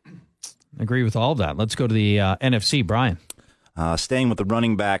 Agree with all of that. Let's go to the NFC, Brian. Staying with the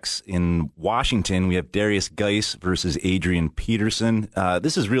running backs in Washington, we have Darius Geis versus Adrian Peterson.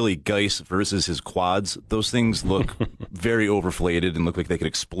 This is really Geis versus his quads. Those things look very overflated and look like they could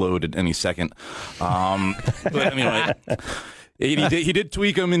explode at any second. He did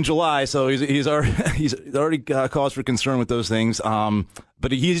tweak them in July, so he's already cause for concern with those things.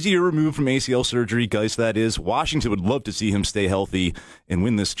 But he's a year removed from ACL surgery, Geis, that is. Washington would love to see him stay healthy and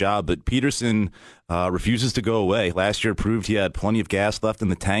win this job, but Peterson refuses to go away. Last year proved he had plenty of gas left in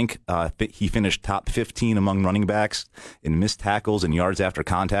the tank. He finished top 15 among running backs in missed tackles and yards after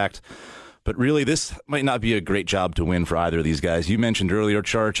contact. But really, this might not be a great job to win for either of these guys. You mentioned earlier,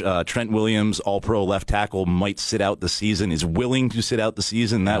 Charge, Trent Williams, all-pro left tackle, might sit out the season, is willing to sit out the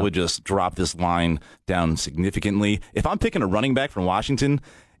season. That would just drop this line down significantly. If I'm picking a running back from Washington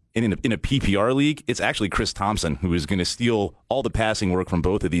in a PPR league, it's actually Chris Thompson, who is going to steal all the passing work from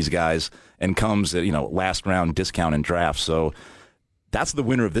both of these guys and comes at last-round discount in drafts. So that's the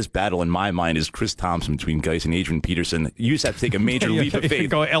winner of this battle in my mind, is Chris Thompson between Geis and Adrian Peterson. You just have to take a major leap of faith.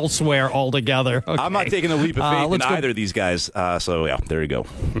 Go elsewhere altogether. Okay. I'm not taking a leap of faith in either of these guys. So yeah, there you go.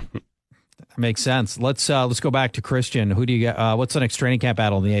 Makes sense. Let's go back to Christian. Who do you get? What's the next training camp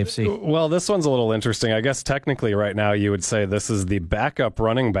battle in the AFC? Well, this one's a little interesting. I guess technically right now you would say this is the backup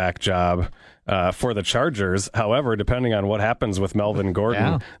running back job for the Chargers. However, depending on what happens with Melvin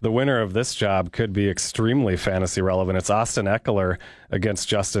Gordon, the winner of this job could be extremely fantasy relevant. It's Austin Eckler against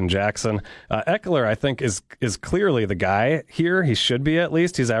Justin Jackson. Eckler, I think, is clearly the guy here. He should be, at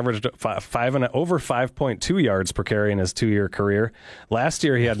least. He's averaged over 5.2 yards per carry in his 2-year career. Last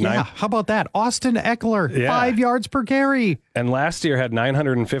year he had How about that? Austin Eckler, 5 yards per carry. And last year had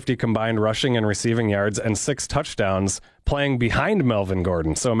 950 combined rushing and receiving yards and 6 touchdowns, playing behind Melvin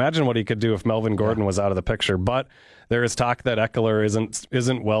Gordon. So imagine what he could do if Melvin Gordon was out of the picture. But there is talk that Eckler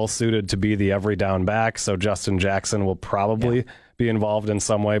isn't well suited to be the every down back, so Justin Jackson will probably be involved in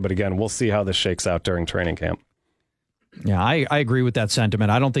some way. But again, we'll see how this shakes out during training camp. Yeah, I agree with that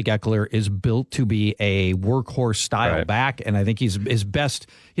sentiment. I don't think Eckler is built to be a workhorse style back, and I think his best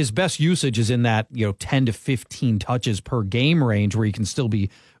usage is in that 10 to 15 touches per game range, where he can still be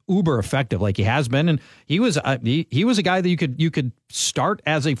uber effective like he has been. And he was a guy that you could start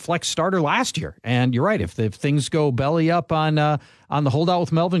as a flex starter last year. And you're right, if things go belly up on the holdout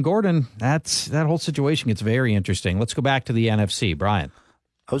with Melvin Gordon, that whole situation gets very interesting. Let's go back to the NFC, Brian.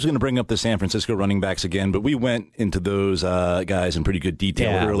 I was going to bring up the San Francisco running backs again, but we went into those guys in pretty good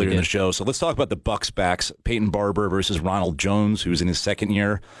detail earlier in the show. So let's talk about the Bucs backs, Peyton Barber versus Ronald Jones, who's in his second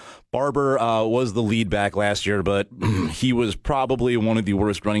year. Barber was the lead back last year, but he was probably one of the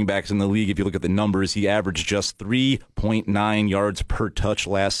worst running backs in the league. If you look at the numbers, he averaged just 3.9 yards per touch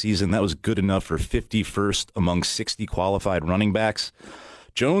last season. That was good enough for 51st among 60 qualified running backs.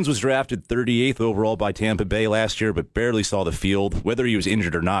 Jones was drafted 38th overall by Tampa Bay last year, but barely saw the field. Whether he was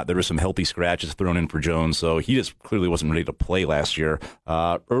injured or not, there were some healthy scratches thrown in for Jones, so he just clearly wasn't ready to play last year.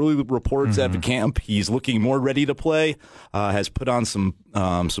 Early reports at the camp, he's looking more ready to play, has put on some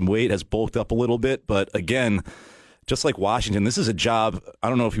weight, has bulked up a little bit, but again, just like Washington, this is a job, I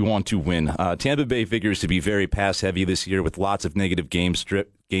don't know if you want to win. Tampa Bay figures to be very pass-heavy this year with lots of negative game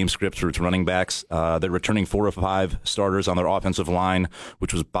scripts for its running backs. They're returning 4 of 5 starters on their offensive line,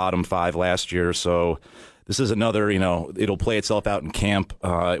 which was bottom 5 last year. So this is another, it'll play itself out in camp.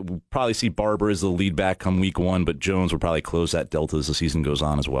 We'll probably see Barber as the lead back come week 1, but Jones will probably close that delta as the season goes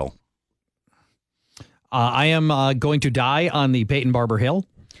on as well. I am going to die on the Peyton Barber hill.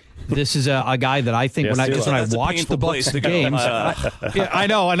 This is a guy that I think when I watch the Bucs games, I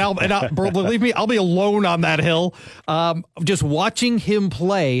know, and believe me, I'll be alone on that hill. Just watching him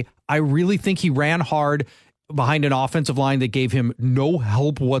play, I really think he ran hard behind an offensive line that gave him no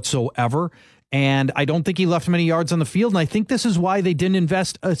help whatsoever. And I don't think he left many yards on the field. And I think this is why they didn't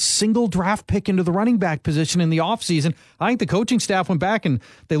invest a single draft pick into the running back position in the offseason. I think the coaching staff went back and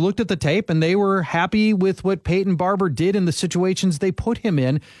they looked at the tape and they were happy with what Peyton Barber did in the situations they put him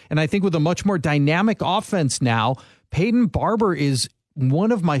in. And I think with a much more dynamic offense now, Peyton Barber is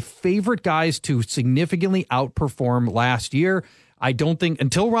one of my favorite guys to significantly outperform last year. I don't think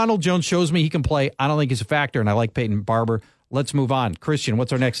until Ronald Jones shows me he can play, I don't think he's a factor. And I like Peyton Barber. Let's move on. Christian,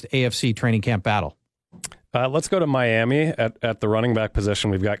 what's our next AFC training camp battle? Let's go to Miami at the running back position.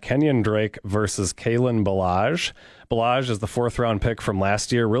 We've got Kenyon Drake versus Kalen Ballage. Ballage is the 4th-round pick from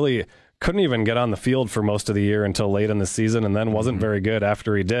last year. Really couldn't even get on the field for most of the year until late in the season, and then wasn't very good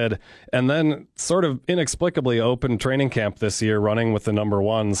after he did. And then sort of inexplicably opened training camp this year running with the number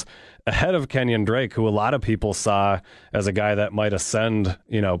ones ahead of Kenyon Drake, who a lot of people saw as a guy that might ascend,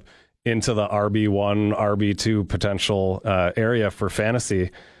 into the RB1, RB2 potential area for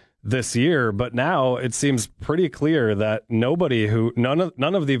fantasy this year. But now it seems pretty clear that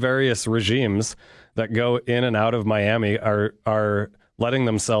none of the various regimes that go in and out of Miami are letting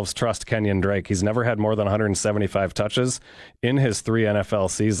themselves trust Kenyon Drake. He's never had more than 175 touches in his 3 NFL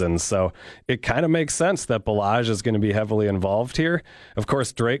seasons. So it kind of makes sense that Ballage is going to be heavily involved here. Of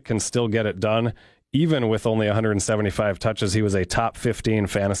course, Drake can still get it done. Even with only 175 touches, he was a top 15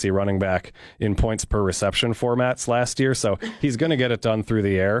 fantasy running back in points per reception formats last year. So he's going to get it done through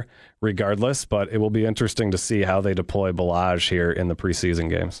the air regardless, but it will be interesting to see how they deploy Ballage here in the preseason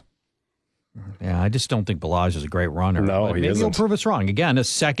games. Yeah, I just don't think Ballage is a great runner. No, he isn't. Maybe he'll prove us wrong. Again, a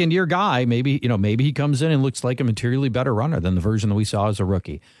second-year guy. Maybe he comes in and looks like a materially better runner than the version that we saw as a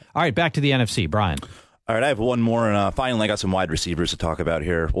rookie. All right, back to the NFC. Brian. All right, I have one more, and finally I got some wide receivers to talk about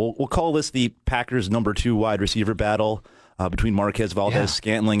here. We'll call this the Packers' number 2 wide receiver battle between Marquez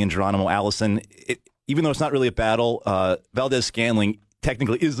Valdez-Scantling and Geronimo Allison. Even though it's not really a battle, Valdez-Scantling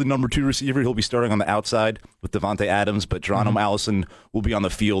technically is the number 2 receiver. He'll be starting on the outside with Devontae Adams, but Geronimo Allison will be on the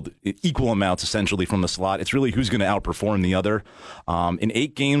field in equal amounts, essentially, from the slot. It's really who's going to outperform the other. In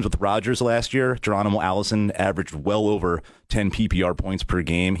 8 games with Rodgers last year, Geronimo Allison averaged well over 10 PPR points per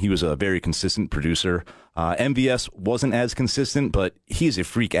game. He was a very consistent producer. MVS wasn't as consistent, but he's a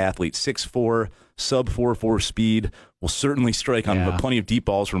freak athlete. 6'4", sub 4.4 speed, will certainly strike on plenty of deep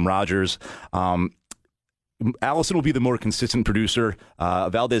balls from Rodgers. Allison will be the more consistent producer.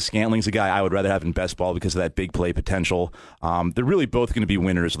 Valdez-Scantling's a guy I would rather have in best ball because of that big play potential. They're really both going to be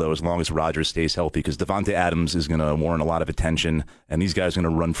winners, though, as long as Rodgers stays healthy, because Devontae Adams is going to warrant a lot of attention, and these guys are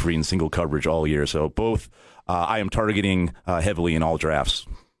going to run free in single coverage all year. So both I am targeting heavily in all drafts.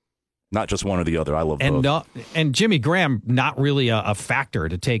 Not just one or the other. I love both. And Jimmy Graham, not really a factor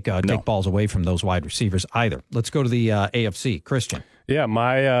to take balls away from those wide receivers either. Let's go to the AFC. Christian. Yeah,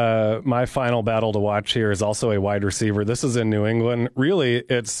 my final battle to watch here is also a wide receiver. This is in New England. Really,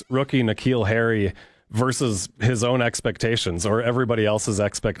 it's rookie N'Keal Harry versus his own expectations or everybody else's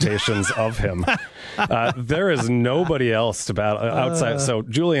expectations of him. There is nobody else to battle outside. So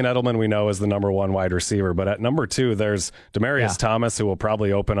Julian Edelman, we know, is the number 1 wide receiver. But at number 2, there's Demaryius Thomas, who will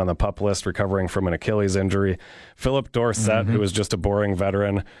probably open on the PUP list, recovering from an Achilles injury. Philip Dorsett, who is just a boring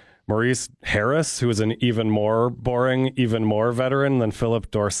veteran. Maurice Harris, who is an even more boring, even more veteran than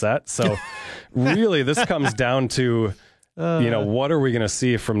Philip Dorsett. So really, this comes down to What are we going to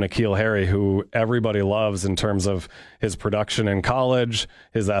see from N'Keal Harry, who everybody loves in terms of his production in college,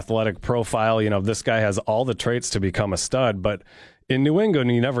 his athletic profile? This guy has all the traits to become a stud, but in New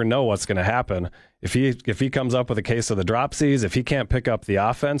England, you never know what's going to happen. If he comes up with a case of the dropsies, if he can't pick up the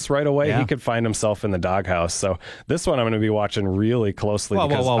offense right away, he could find himself in the doghouse. So this one I'm going to be watching really closely.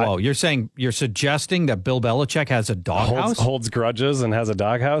 Whoa. You're suggesting that Bill Belichick has a doghouse? Holds grudges and has a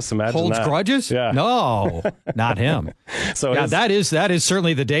doghouse? Imagine holds that. Grudges? Yeah. No, not him. So that is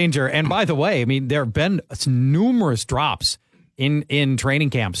certainly the danger. And by the way, I mean, there have been numerous drops in training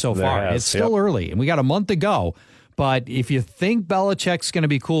camp so far. It's still early, and we got a month to go. But if you think Belichick's going to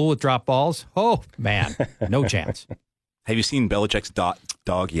be cool with drop balls, oh, man, no chance. Have you seen Belichick's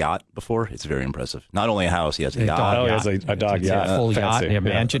dog yacht before? It's very impressive. Not only a house, he has a yacht. He has a dog yacht. Full yacht,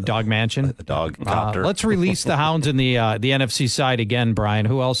 mansion, dog mansion. A dog copter. Let's release the Hounds in the NFC side again, Brian.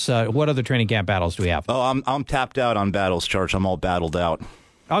 Who else? What other training camp battles do we have? Oh, I'm tapped out on battles, Church. I'm all battled out.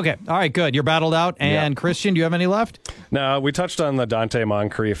 Okay. All right, good. You're battled out. And Christian, do you have any left? No, we touched on the Dante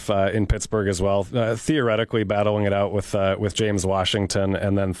Moncrief in Pittsburgh as well. Theoretically battling it out with James Washington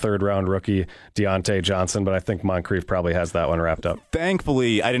and then third-round rookie Deontay Johnson, but I think Moncrief probably has that one wrapped up.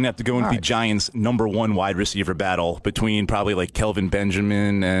 Thankfully, I didn't have to go into the Giants' number one wide receiver battle between probably like Kelvin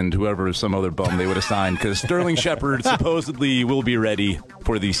Benjamin and whoever, some other bum they would have signed, because Sterling Shepard supposedly will be ready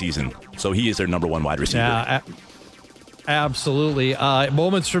for the season. So he is their number one wide receiver. Yeah, absolutely.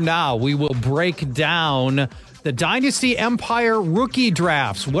 Moments from now, we will break down the Dynasty Empire rookie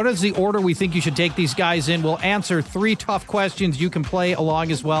drafts. What is the order we think you should take these guys in? We'll answer 3 tough questions. You can play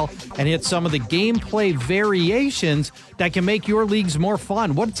along as well and hit some of the gameplay variations that can make your leagues more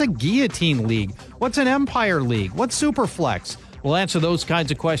fun. What's a guillotine league? What's an Empire league? What's Superflex? We'll answer those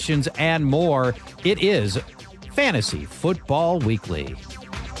kinds of questions and more. It is Fantasy Football Weekly.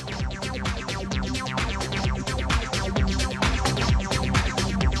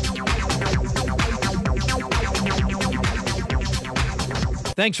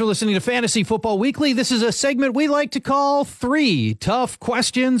 Thanks for listening to Fantasy Football Weekly. This is a segment we like to call 3 Tough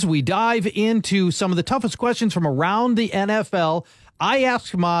Questions. We dive into some of the toughest questions from around the NFL. I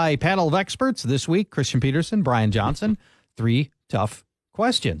ask my panel of experts this week, Christian Peterson, Brian Johnson, 3 tough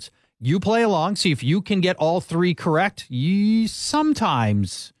questions. You play along, see if you can get all 3 correct.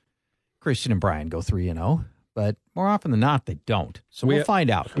 Sometimes Christian and Brian go 3-0. But more often than not, they don't. So we'll find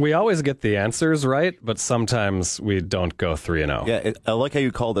out. We always get the answers right, but sometimes we don't go 3-0. Yeah, I like how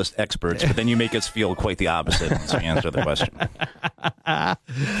you call us experts, but then you make us feel quite the opposite once we answer the question.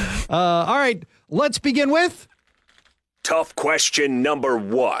 All right, let's begin with Tough question number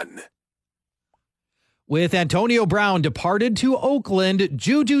 1. With Antonio Brown departed to Oakland,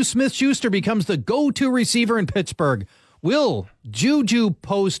 Juju Smith-Schuster becomes the go-to receiver in Pittsburgh. Will Juju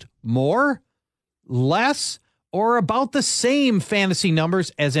post more, less, or about the same fantasy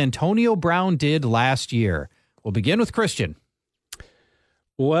numbers as Antonio Brown did last year? We'll begin with Christian.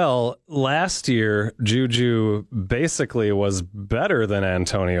 Well, last year, Juju basically was better than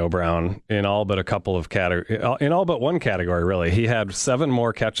Antonio Brown in all but one category, really. He had 7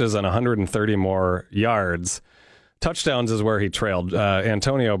 more catches and 130 more yards. Touchdowns is where he trailed.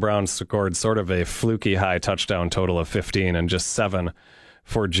 Antonio Brown scored sort of a fluky high touchdown total of 15 and just 7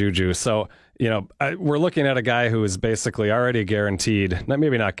 for Juju. So, we're looking at a guy who is basically already guaranteed,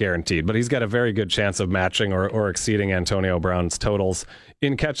 maybe not guaranteed, but he's got a very good chance of matching or exceeding Antonio Brown's totals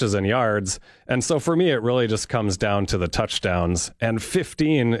in catches and yards. And so for me, it really just comes down to the touchdowns. And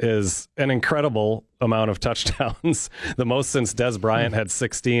 15 is an incredible amount of touchdowns, the most since Des Bryant had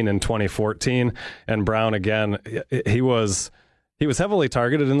 16 in 2014. And Brown, again, he was heavily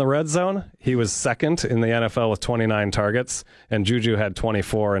targeted in the red zone. He was second in the NFL with 29 targets, and Juju had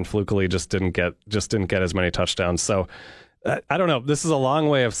 24 and flukily just didn't get as many touchdowns. So I don't know. This is a long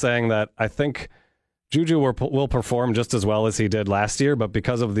way of saying that I think Juju will perform just as well as he did last year, but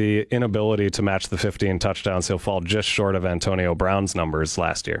because of the inability to match the 15 touchdowns, he'll fall just short of Antonio Brown's numbers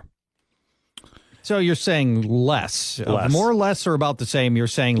last year. So you're saying less. More or less or about the same? You're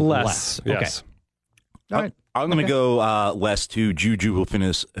saying less. Yes. Okay. All right. I'm going to go less too. Juju will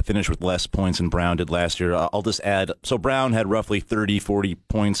finish with less points than Brown did last year. I'll just add, so Brown had roughly 30, 40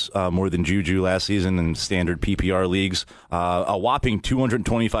 points more than Juju last season in standard PPR leagues. A whopping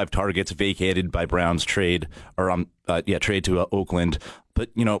 225 targets vacated by Brown's trade to Oakland.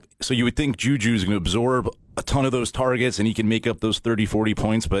 But, so you would think Juju's going to absorb a ton of those targets and he can make up those 30, 40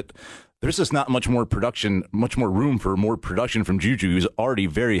 points, but there's just not much more room for more production from Juju, who's already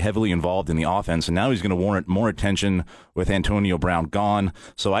very heavily involved in the offense, and now he's going to warrant more attention with Antonio Brown gone.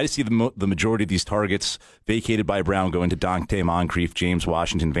 So I see the majority of these targets vacated by Brown going to Dante Moncrief, James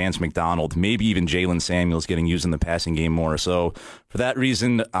Washington, Vance McDonald, maybe even Jalen Samuels getting used in the passing game more. So for that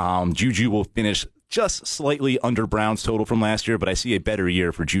reason, Juju will finish just slightly under Brown's total from last year, but I see a better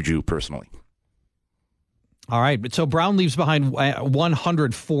year for Juju personally. All right, so Brown leaves behind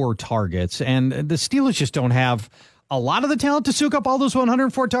 104 targets, and the Steelers just don't have a lot of the talent to soak up all those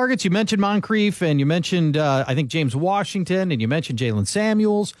 104 targets. You mentioned Moncrief, and you mentioned, I think, James Washington, and you mentioned Jalen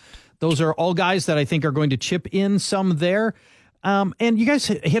Samuels. Those are all guys that I think are going to chip in some there. And you guys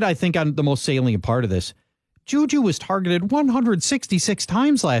hit, I think, on the most salient part of this. Juju was targeted 166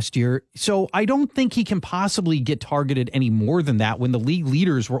 times last year, so I don't think he can possibly get targeted any more than that when the league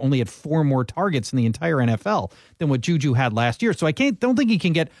leaders were only at 4 more targets in the entire NFL than what Juju had last year. So I don't think he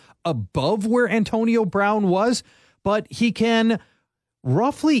can get above where Antonio Brown was, but he can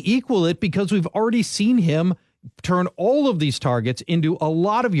roughly equal it because we've already seen him turn all of these targets into a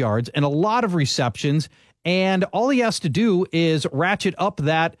lot of yards and a lot of receptions, and all he has to do is ratchet up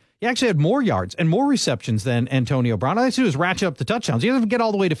that. He actually had more yards and more receptions than Antonio Brown. All he has to do is ratchet up the touchdowns. He doesn't get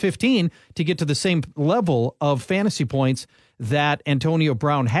all the way to 15 to get to the same level of fantasy points that Antonio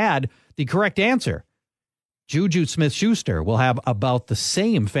Brown had. The correct answer, Juju Smith-Schuster will have about the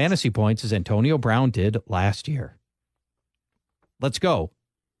same fantasy points as Antonio Brown did last year. Let's go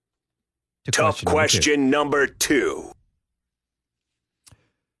to tough question number 2.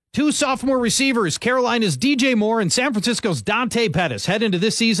 2 sophomore receivers, Carolina's DJ Moore and San Francisco's Dante Pettis, head into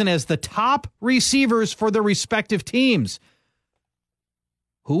this season as the top receivers for their respective teams.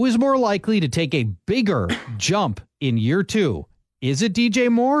 Who is more likely to take a bigger jump in year 2? Is it DJ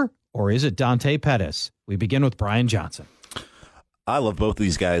Moore or is it Dante Pettis? We begin with Brian Johnson. I love both of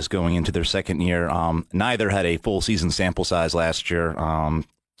these guys going into their second year. Neither had a full season sample size last year.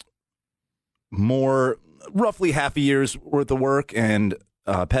 Moore, roughly half a year's worth of work, and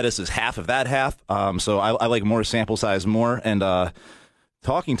Pettis is half of that half. So I like Moore's sample size more. And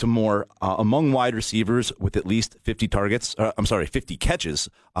talking to Moore, among wide receivers with at least 50 catches,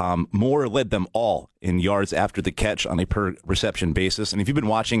 Moore led them all in yards after the catch on a per reception basis. And if you've been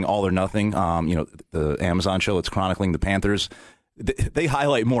watching All or Nothing, the Amazon show that's chronicling the Panthers, they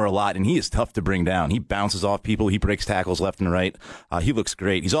highlight Moore a lot, and he is tough to bring down. He bounces off people. He breaks tackles left and right. He looks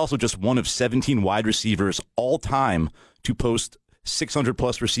great. He's also just one of 17 wide receivers all time to post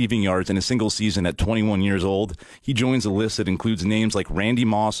 600-plus receiving yards in a single season at 21 years old. He joins a list that includes names like Randy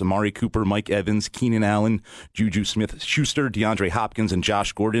Moss, Amari Cooper, Mike Evans, Keenan Allen, Juju Smith-Schuster, DeAndre Hopkins, and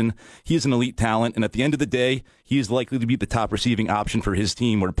Josh Gordon. He is an elite talent, and at the end of the day, he is likely to be the top receiving option for his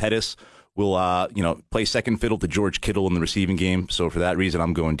team, where Pettis will play second fiddle to George Kittle in the receiving game. So for that reason,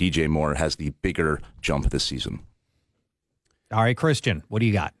 I'm going DJ Moore has the bigger jump this season. All right, Christian, what do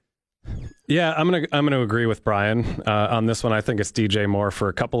you got? Yeah, I'm gonna agree with Brian on this one. I think it's DJ Moore for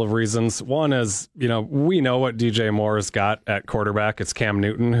a couple of reasons. One is, we know what DJ Moore has got at quarterback. It's Cam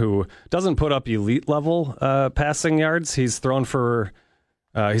Newton, who doesn't put up elite level passing yards. He's thrown for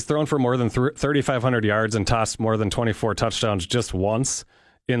more than 3,500 yards and tossed more than 24 touchdowns just once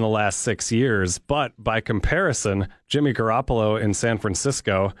in the last 6 years. But by comparison, Jimmy Garoppolo in San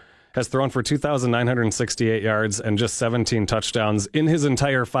Francisco has thrown for 2,968 yards and just 17 touchdowns in his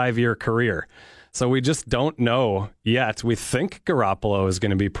entire 5-year career. So we just don't know yet. We think Garoppolo is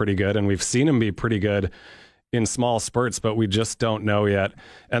going to be pretty good, and we've seen him be pretty good in small spurts, but we just don't know yet.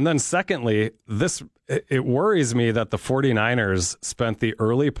 And then secondly, it worries me that the 49ers spent the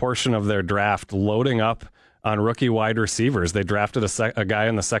early portion of their draft loading up on rookie wide receivers. They drafted a guy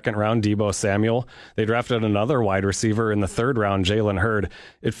in the second round, Deebo Samuel. They drafted another wide receiver in the third round, Jalen Hurd.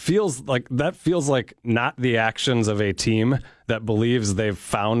 It feels like not the actions of a team that believes they've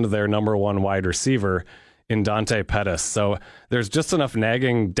found their number one wide receiver in Dante Pettis. So there's just enough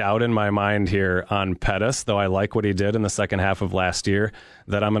nagging doubt in my mind here on Pettis, though I like what he did in the second half of last year,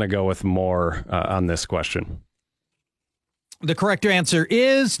 that I'm going to go with Moore on this question. The correct answer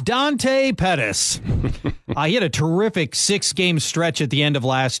is Dante Pettis. He had a terrific 6-game stretch at the end of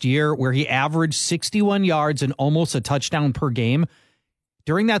last year where he averaged 61 yards and almost a touchdown per game.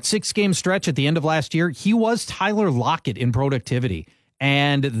 During that 6-game stretch at the end of last year, he was Tyler Lockett in productivity.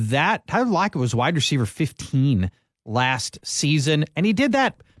 And that Tyler Lockett was wide receiver 15 last season. And he did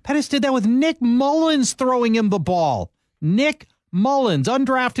that. Pettis did that with Nick Mullins throwing him the ball. Nick Mullins,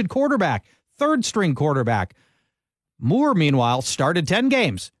 undrafted quarterback, third-string quarterback. Moore, meanwhile, started 10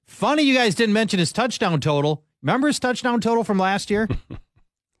 games. Funny you guys didn't mention his touchdown total. Remember his touchdown total from last year?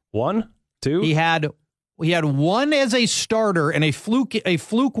 1, 2? He had He had one as a starter and a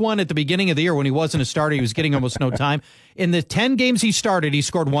fluke one at the beginning of the year when he wasn't a starter. He was getting almost no time. In the 10 games he started, he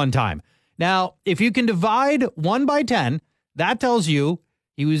scored one time. Now, if you can divide 1 by 10, that tells you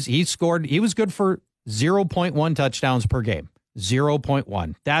he was good for 0.1 touchdowns per game.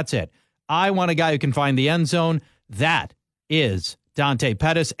 0.1. That's it. I want a guy who can find the end zone. That is Dante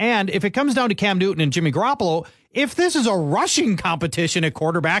Pettis. And if it comes down to Cam Newton and Jimmy Garoppolo, if this is a rushing competition at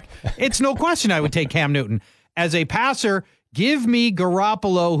quarterback, it's no question I would take Cam Newton. As a passer, give me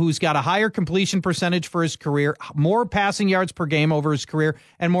Garoppolo, who's got a higher completion percentage for his career, more passing yards per game over his career,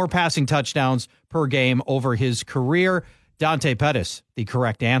 and more passing touchdowns per game over his career. Dante Pettis, the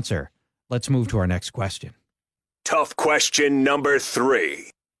correct answer. Let's move to our next question. Tough question number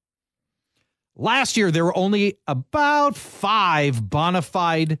 3. Last year, there were only about 5 bona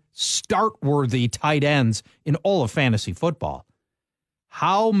fide start-worthy tight ends in all of fantasy football.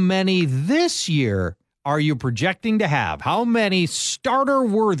 How many this year are you projecting to have? How many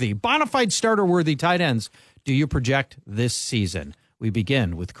starter-worthy, bona fide starter-worthy tight ends do you project this season? We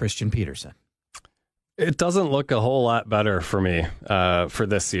begin with Christian Peterson. It doesn't look a whole lot better for me for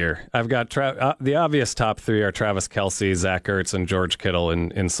this year. I've got the obvious top 3 are Travis Kelce, Zach Ertz, and George Kittle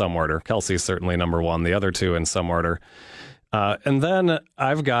in some order. Kelce's certainly number 1, the other 2 in some order. And then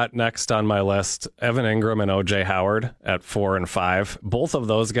I've got next on my list Evan Ingram and O.J. Howard at 4 and 5. Both of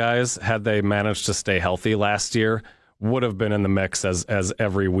those guys, had they managed to stay healthy last year, would have been in the mix as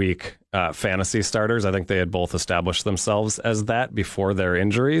every week fantasy starters. I think they had both established themselves as that before their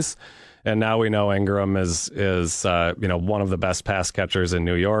injuries. And now we know Ingram is one of the best pass catchers in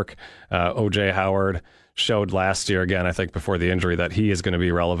New York. O.J. Howard showed last year, again, I think before the injury, that he is going to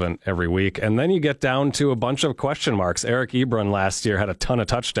be relevant every week. And then you get down to a bunch of question marks. Eric Ebron last year had a ton of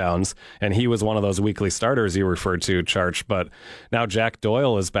touchdowns, and he was one of those weekly starters you referred to, Charch. But now Jack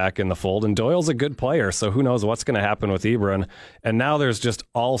Doyle is back in the fold, and Doyle's a good player, so who knows what's going to happen with Ebron. And now there's just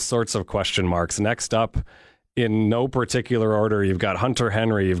all sorts of question marks. Next up, in no particular order, you've got Hunter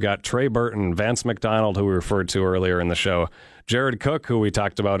Henry, you've got Trey Burton, Vance McDonald, who we referred to earlier in the show, Jared Cook, who we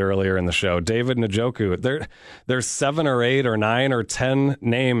talked about earlier in the show, David Njoku. There's 7 or 8 or 9 or 10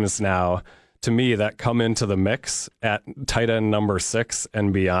 names now, to me, that come into the mix at tight end number 6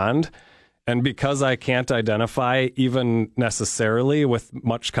 and beyond. And because I can't identify even necessarily with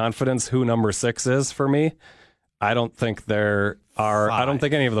much confidence who number 6 is for me, I don't think I don't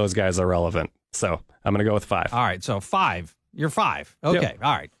think any of those guys are relevant. So I'm going to go with 5. All right, so 5. You're 5. Okay, Yep.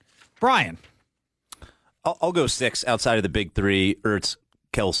 All right. Brian. I'll go 6 outside of the big 3, Ertz,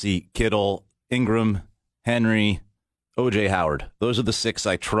 Kelce, Kittle, Ingram, Henry, O.J. Howard. Those are the 6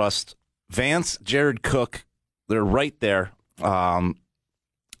 I trust. Vance, Jared Cook, they're right there.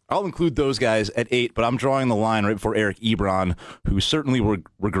 I'll include those guys at 8, but I'm drawing the line right before Eric Ebron, who certainly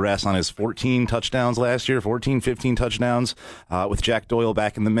regressed on his 14 touchdowns last year, 15 touchdowns, with Jack Doyle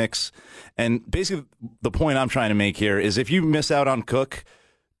back in the mix. And basically the point I'm trying to make here is if you miss out on Cook,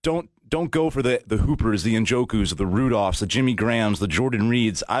 don't go for the Hoopers, the Njokus, the Rudolphs, the Jimmy Grahams, the Jordan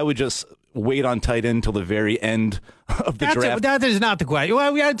Reeds. I would just wait on tight end until the very end of the draft. That is not the question.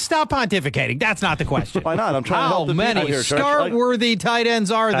 Well, we got to stop pontificating. That's not the question. Why not? I'm trying to help the people here. How many start-worthy tight ends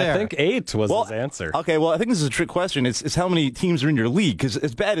are there? I think 8 was his answer. Okay, well, I think this is a trick question. It's how many teams are in your league, because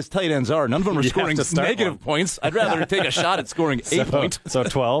as bad as tight ends are, none of them are scoring negative points. I'd rather take a shot at scoring 8 points. So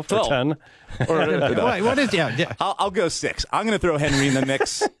 12 or 10? What is I'll go 6. I'm going to throw Henry in the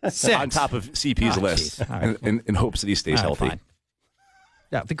mix on top of CP's list in hopes that he stays healthy. Fine.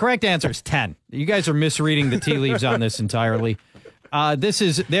 Yeah, the correct answer is 10. You guys are misreading the tea leaves on this entirely.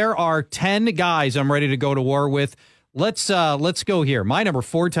 There are 10 guys I'm ready to go to war with. Let's go here. My number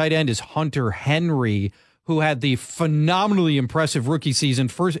 4 tight end is Hunter Henry, who had the phenomenally impressive rookie season.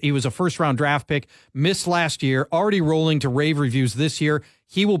 He was a first-round draft pick, missed last year, already rolling to rave reviews this year.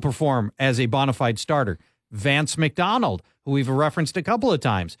 He will perform as a bona fide starter. Vance McDonald, who we've referenced a couple of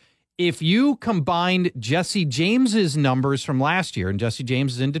times. If you combined Jesse James's numbers from last year, and Jesse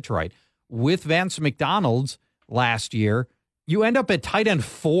James is in Detroit, with Vance McDonald's last year, you end up at tight end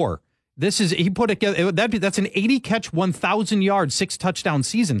 4. That's an 80 catch, 1,000 yard, 6 touchdown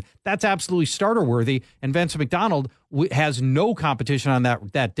season. That's absolutely starter worthy. And Vance McDonald has no competition on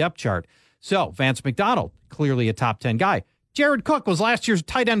that depth chart. So Vance McDonald, clearly a top 10 guy. Jared Cook was last year's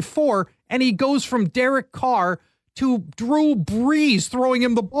tight end 4, and he goes from Derek Carr to Drew Brees throwing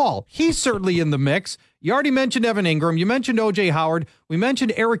him the ball. He's certainly in the mix. You already mentioned Evan Ingram. You mentioned O.J. Howard. We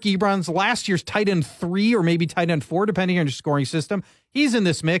mentioned Eric Ebron's last year's tight end 3 or maybe tight end 4, depending on your scoring system. He's in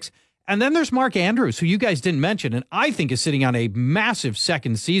this mix. And then there's Mark Andrews, who you guys didn't mention, and I think is sitting on a massive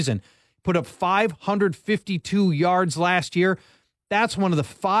second season. Put up 552 yards last year. That's one of the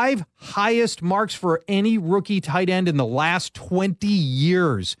 5 highest marks for any rookie tight end in the last 20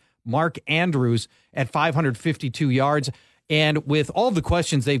 years. Mark Andrews at 552 yards. And with all the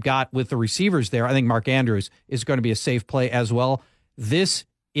questions they've got with the receivers there, I think Mark Andrews is going to be a safe play as well. It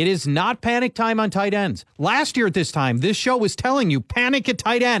is not panic time on tight ends. Last year at this time, this show was telling you, panic at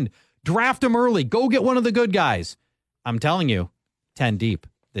tight end. Draft them early. Go get one of the good guys. I'm telling you, 10 deep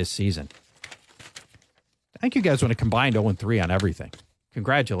this season. I think you guys want to combine 0-3 on everything.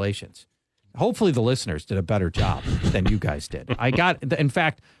 Congratulations. Hopefully the listeners did a better job than you guys did. In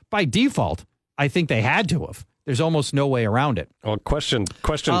fact, by default, I think they had to have. There's almost no way around it. Well, question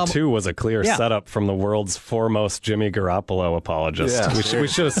 2 was a clear setup from the world's foremost Jimmy Garoppolo apologist. Yeah. We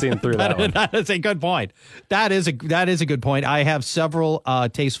should have seen through that one. That is a good point. That is a good point. I have several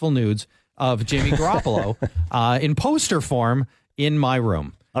tasteful nudes of Jimmy Garoppolo in poster form in my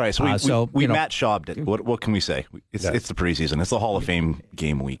room. All right, so we Matt Schaubed it. What can we say? It's the preseason. It's the Hall of Fame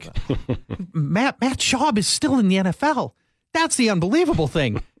game week. Matt Schaub is still in the NFL. That's the unbelievable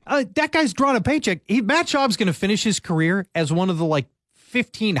thing. That guy's drawn a paycheck. Matt Schaub's going to finish his career as one of the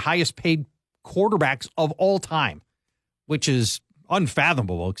 15 highest paid quarterbacks of all time, which is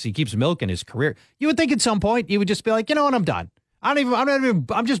unfathomable because he keeps milking his career. You would think at some point he would just be like, you know what, I'm done.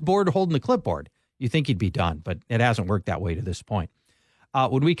 I'm just bored holding the clipboard. You think he'd be done, but it hasn't worked that way to this point.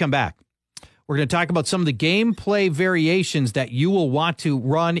 When we come back, we're going to talk about some of the gameplay variations that you will want to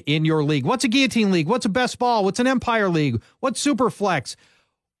run in your league. What's a guillotine league? What's a best ball? What's an empire league? What's super flex?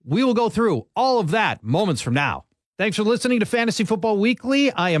 We will go through all of that moments from now. Thanks for listening to Fantasy Football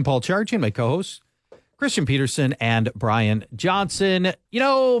Weekly. I am Paul Charchi, and my co-hosts, Christian Peterson and Brian Johnson. Many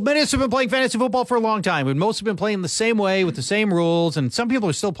of us have been playing fantasy football for a long time, and most have been playing the same way with the same rules, and some people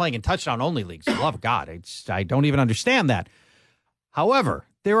are still playing in touchdown-only leagues. For the love of God, I don't even understand that. However,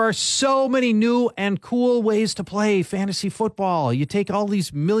 there are so many new and cool ways to play fantasy football. You take all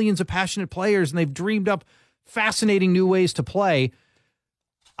these millions of passionate players, and they've dreamed up fascinating new ways to play.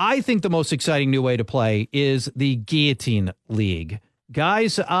 I think the most exciting new way to play is the Guillotine League.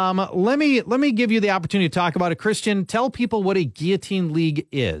 Guys, let me give you the opportunity to talk about it. Christian, tell people what a Guillotine League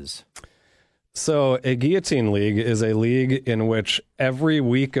is. So a Guillotine League is a league in which every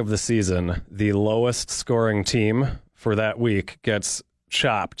week of the season, the lowest scoring team for that week gets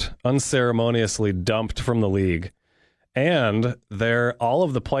chopped, unceremoniously dumped from the league, and all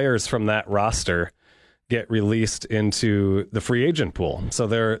of the players from that roster get released into the free agent pool. So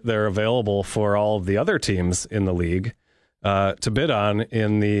they're available for all of the other teams in the league to bid on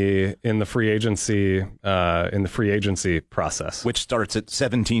in the free agency process, which starts at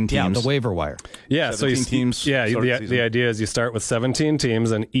 17 teams. Yeah, the waiver wire. Yeah, 17 teams. Yeah, the idea is you start with 17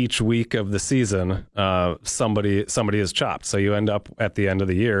 teams, and each week of the season, somebody is chopped. So you end up at the end of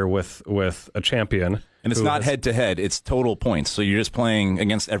the year with a champion. And it's not head to head; it's total points. So you're just playing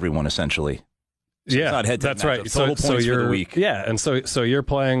against everyone essentially. So yeah, it's not head to that's head. right. Total points for the week. Yeah, and so you're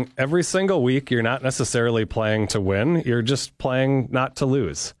playing every single week. You're not necessarily playing to win. You're just playing not to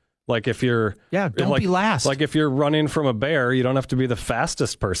lose. Like if you're don't be last. Like if you're running from a bear, you don't have to be the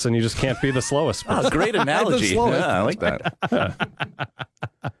fastest person. You just can't be the slowest person. Great analogy. Yeah, I like that.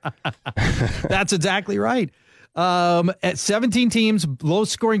 That's exactly right. At 17 teams,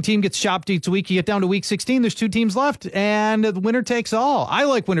 lowest scoring team gets chopped each week. You get down to week 16, there's 2 teams left, and the winner takes all. I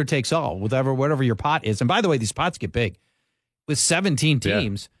like winner takes all, whatever your pot is. And by the way, these pots get big. With 17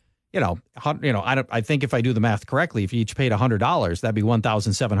 teams, I think if I do the math correctly, if you each paid $100, that'd be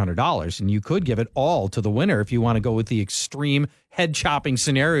 $1,700, and you could give it all to the winner if you want to go with the extreme head chopping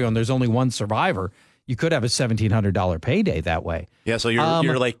scenario and there's only one survivor. You could have a $1,700 payday that way. Yeah, so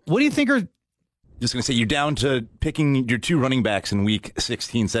you're like, what do you think are... Just going to say, you're down to picking your 2 running backs in week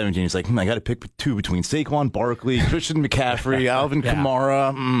 16, 17. It's like, I got to pick 2 between Saquon Barkley, Christian McCaffrey, Alvin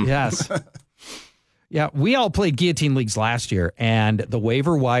Kamara. Yes. Yeah, we all played Guillotine Leagues last year, and the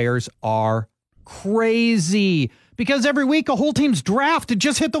waiver wires are crazy because every week a whole team's draft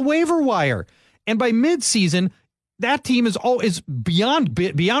just hit the waiver wire. And by midseason, that team is beyond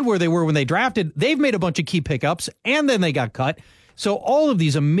where they were when they drafted. They've made a bunch of key pickups, and then they got cut. So all of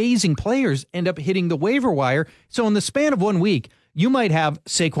these amazing players end up hitting the waiver wire. So in the span of 1 week, you might have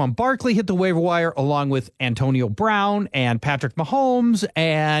Saquon Barkley hit the waiver wire along with Antonio Brown and Patrick Mahomes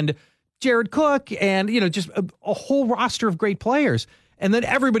and Jared Cook and, just a whole roster of great players. And then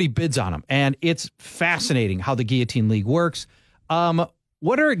everybody bids on them. And it's fascinating how the Guillotine League works.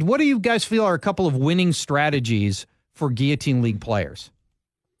 What do you guys feel are a couple of winning strategies for Guillotine League players?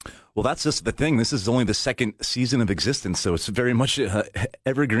 Well, that's just the thing. This is only the second season of existence, so it's very much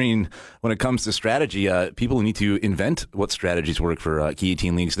evergreen when it comes to strategy. People need to invent what strategies work for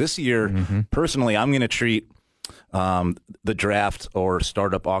Guillotine Leagues. This year, personally, I'm going to treat the draft or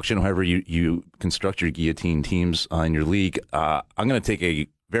startup auction, however you construct your guillotine teams in your league, I'm going to take a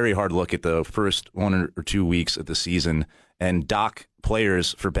very hard look at the first 1 or 2 weeks of the season and dock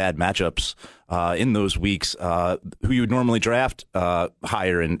players for bad matchups in those weeks who you would normally draft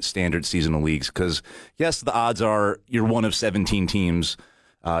higher in standard seasonal leagues. Because, yes, the odds are you're one of 17 teams.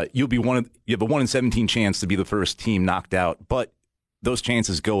 You have a 1 in 17 chance to be the first team knocked out, but those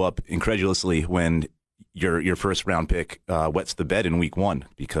chances go up incredulously when your first round pick wets the bed in week 1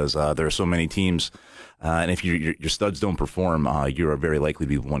 because there are so many teams. And if your studs don't perform, you're very likely to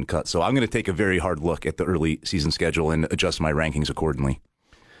be one cut. So I'm going to take a very hard look at the early season schedule and adjust my rankings accordingly.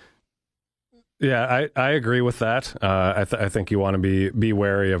 Yeah, I agree with that. I think you want to be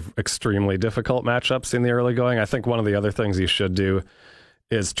wary of extremely difficult matchups in the early going. I think one of the other things you should do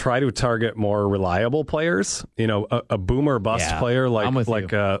is try to target more reliable players. You know, a boomer bust player like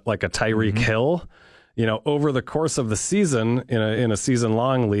a Tyreek Hill. You know, over the course of the season, in a season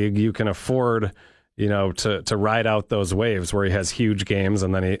long league, you can afford, you know, to ride out those waves where he has huge games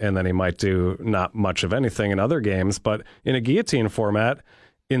and then he might do not much of anything in other games. But in a guillotine format,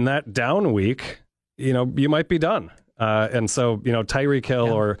 in that down week, you know, you might be done. And so, you know, Tyreek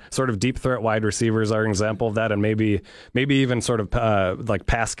Hill or sort of deep threat wide receivers are an example of that, and maybe even sort of like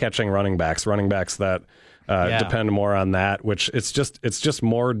pass catching running backs that depend more on that. Which it's just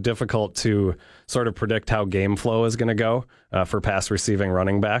more difficult to sort of predict how game flow is going to go for pass receiving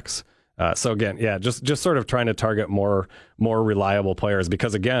running backs. So again, just sort of trying to target more reliable players,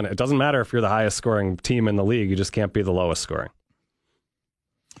 because again, it doesn't matter if you're the highest scoring team in the league, you just can't be the lowest scoring.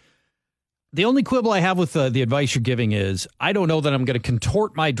 The only quibble I have with the advice you're giving is I don't know that I'm going to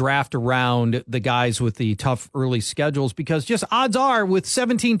contort my draft around the guys with the tough early schedules, because just odds are with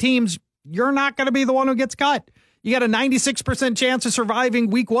 17 teams, you're not going to be the one who gets cut. You got a 96% chance of surviving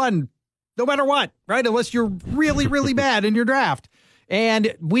week 1, no matter what, right? Unless you're really, really bad in your draft.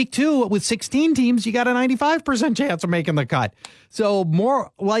 And week 2 with 16 teams, you got a 95% chance of making the cut. So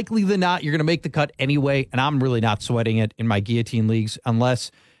more likely than not, you're going to make the cut anyway. And I'm really not sweating it in my guillotine leagues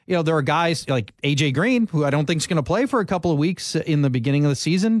unless, you know, there are guys like AJ Green, who I don't think is going to play for a couple of weeks in the beginning of the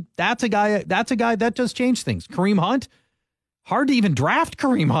season. That's a guy that does change things. Kareem Hunt, hard to even draft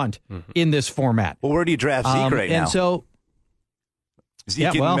Kareem Hunt in this format. Well, where do you draft Zeke right now? And so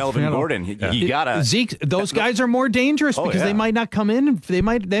Zeke and Melvin Gordon. You gotta Zeke. Those guys are more dangerous because they might not come in. They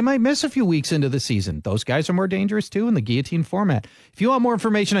might miss a few weeks into the season. Those guys are more dangerous too in the guillotine format. If you want more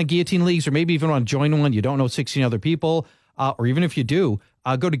information on guillotine leagues, or maybe even want to join one, you don't know 16 other people, or even if you do,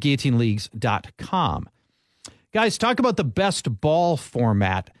 go to guillotineleagues.com. Guys, talk about the best ball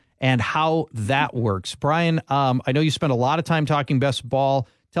format and how that works. Brian, I know you spent a lot of time talking best ball.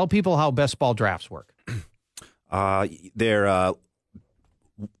 Tell people how best ball drafts work. They're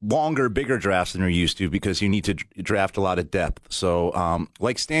longer, bigger drafts than you're used to because you need to draft a lot of depth. So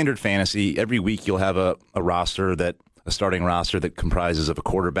like standard fantasy, every week you'll have a starting roster that comprises of a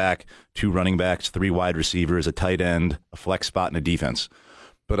quarterback, 2 running backs, 3 wide receivers, a tight end, a flex spot, and a defense.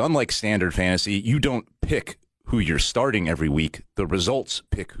 But unlike standard fantasy, you don't pick who you're starting every week. The results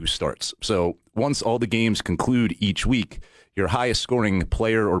pick who starts. So once all the games conclude each week, your highest scoring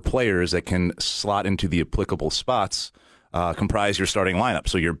player or players that can slot into the applicable spots comprise your starting lineup.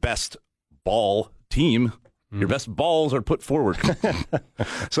 So your best ball team, your best balls are put forward.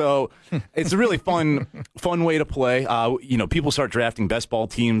 So it's a really fun way to play. People start drafting best ball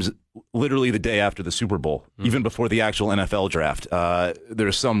teams literally the day after the Super Bowl, even before the actual NFL draft.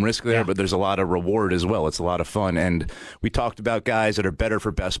 There's some risk there, but there's a lot of reward as well. It's a lot of fun. And we talked about guys that are better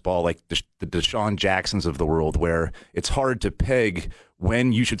for best ball, like the Deshaun Jacksons of the world, where it's hard to peg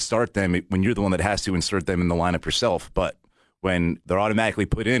when you should start them when you're the one that has to insert them in the lineup yourself. But when they're automatically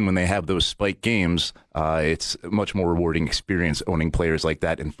put in when they have those spike games, it's a much more rewarding experience owning players like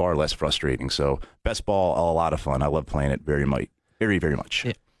that and far less frustrating. So best ball, a lot of fun. I love playing it very, very much.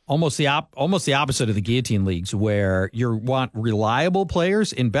 Yeah. Almost the opposite of the guillotine leagues, where you want reliable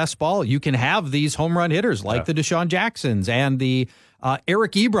players in best ball. You can have these home run hitters like the Deshaun Jacksons and the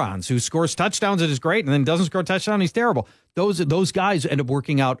Eric Ebrons, who scores touchdowns and is great, and then doesn't score a touchdown, he's terrible. Those guys end up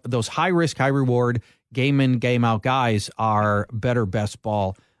working out. Those high risk, high reward, game in, game out guys are better best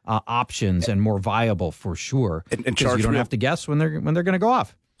ball options and more viable for sure. And you don't have to guess when they're going to go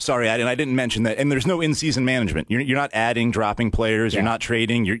off. Sorry, I didn't mention that. And there's no in-season management. You're not adding, dropping players. You're not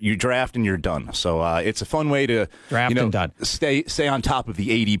trading. You draft and you're done. So it's a fun way to draft and done. Stay on top of the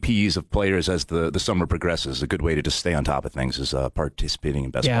ADPs of players as the summer progresses. A good way to just stay on top of things is participating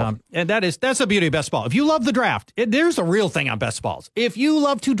in best ball. And that's the beauty of best ball. If you love the draft, there's a real thing on best balls. If you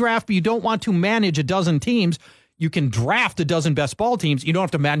love to draft but you don't want to manage a dozen teams, you can draft a dozen best ball teams. You don't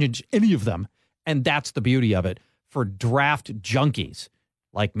have to manage any of them. And that's the beauty of it. for draft junkies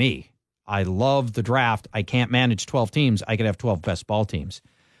like me. I love the draft. I can't manage 12 teams. I could have 12 best ball teams.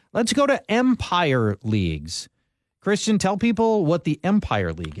 Let's go to Empire Leagues. Christian, tell people what the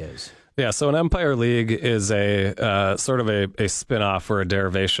Empire League is. Yeah, so an Empire League is a sort of a spin-off or a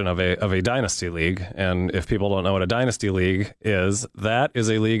derivation of a dynasty league. And if people don't know what a dynasty league is, that is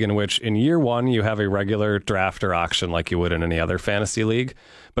a league in which in year one you have a regular draft or auction like you would in any other fantasy league.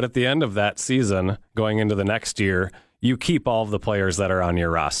 But at the end of that season, going into the next year, you keep all of the players that are on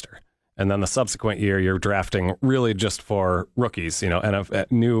your roster. And then the subsequent year, you're drafting really just for rookies, new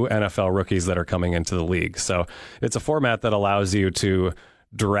NFL rookies that are coming into the league. So it's a format that allows you to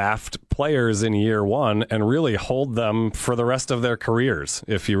draft players in year one and really hold them for the rest of their careers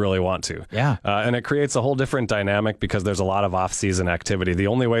if you really want to. Yeah. And it creates a whole different dynamic because there's a lot of off-season activity. The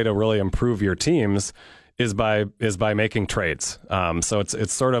only way to really improve your teams is by making trades. So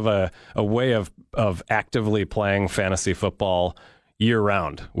it's sort of a way of actively playing fantasy football year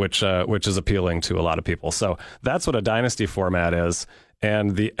round, which is appealing to a lot of people. So that's what a dynasty format is.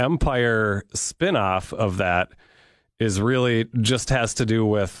 And the Empire spinoff of that is really just has to do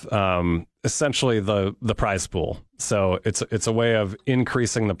with essentially the prize pool. So it's a way of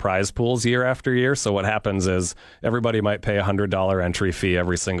increasing the prize pools year after year. So what happens is everybody might pay $100 entry fee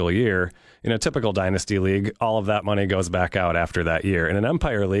every single year. In a typical dynasty league, all of that money goes back out after that year. In an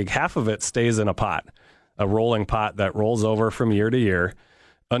Empire League, half of it stays in a pot, a rolling pot that rolls over from year to year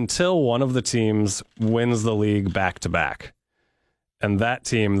until one of the teams wins the league back to back. And that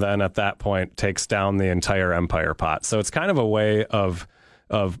team then at that point takes down the entire Empire pot. So it's kind of a way of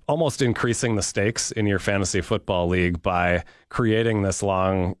almost increasing the stakes in your fantasy football league by creating this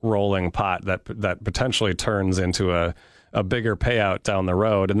long rolling pot that potentially turns into a bigger payout down the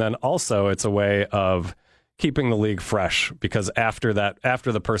road. And then also it's a way of keeping the league fresh because after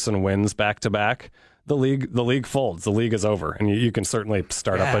the person wins back to back, the league folds. The league is over, and you can certainly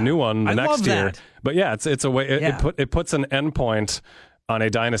start up a new one the next year. But yeah, it's a way. It puts an endpoint on a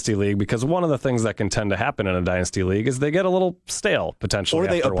dynasty league because one of the things that can tend to happen in a dynasty league is they get a little stale potentially, or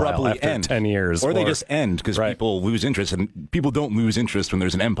they after abruptly a while, after end 10 years, or they just end because people lose interest, and people don't lose interest when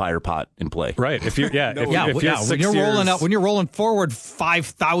there's an Empire pot in play. Right? If you're when you're rolling forward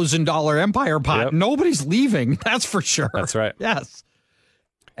 $5,000 Empire pot, nobody's leaving. That's for sure. That's right. Yes.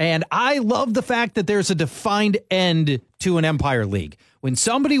 And I love the fact that there's a defined end to an Empire League. When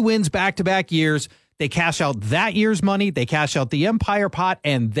somebody wins back-to-back years, they cash out that year's money, they cash out the Empire pot,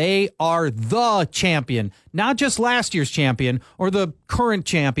 and they are the champion. Not just last year's champion or the current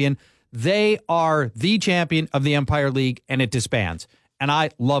champion. They are the champion of the Empire League, and it disbands. And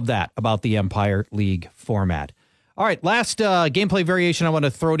I love that about the Empire League format. All right, last gameplay variation I want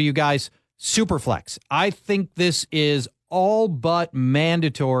to throw to you guys, Superflex. I think this is all but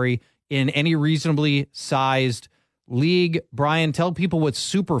mandatory in any reasonably sized league. Brian, tell people what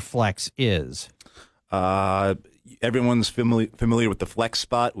Superflex is. Everyone's familiar with the flex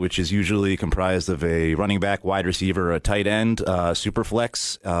spot, which is usually comprised of a running back, wide receiver, a tight end.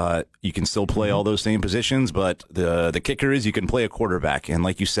 Superflex, you can still play all those same positions, but the kicker is you can play a quarterback. And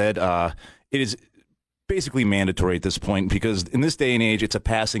like you said, it is basically mandatory at this point because in this day and age, it's a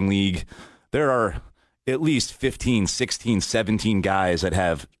passing league. There are at least 15, 16, 17 guys that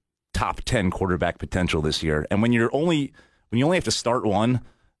have top 10 quarterback potential this year. And when you only have to start one,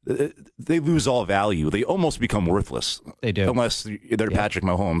 they lose all value. They almost become worthless. They do. Unless they're Patrick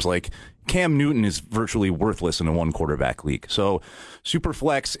Mahomes. Like Cam Newton is virtually worthless in a one quarterback league. So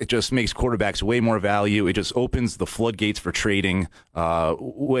Superflex, it just makes quarterbacks way more value. It just opens the floodgates for trading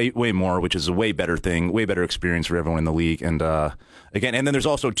way more, which is a way better thing, way better experience for everyone in the league. And again, and then there's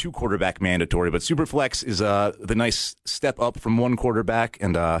also two quarterback mandatory, but Superflex is the nice step up from one quarterback,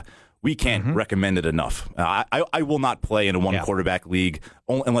 and we can't recommend it enough. I will not play in a one-quarterback league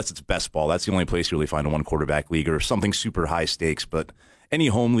unless it's best ball. That's the only place you really find a one-quarterback league or something super high stakes. But any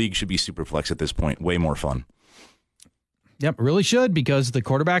home league should be Superflex at this point. Way more fun. Yep, really should because the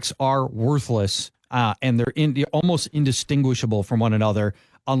quarterbacks are worthless and they're almost indistinguishable from one another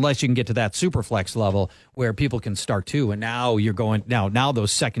unless you can get to that Superflex level where people can start too. And now you're going now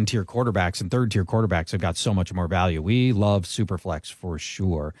those second-tier quarterbacks and third-tier quarterbacks have got so much more value. We love Superflex for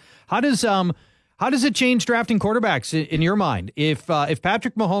sure. How does it change drafting quarterbacks in your mind? If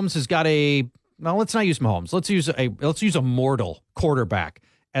Patrick Mahomes has got let's not use Mahomes. Let's use a mortal quarterback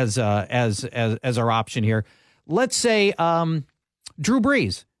as our option here. Let's say Drew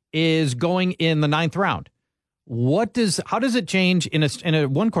Brees is going in the 9th round. How does it change in a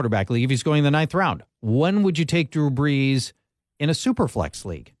one quarterback league if he's going in the 9th round? When would you take Drew Brees in a Superflex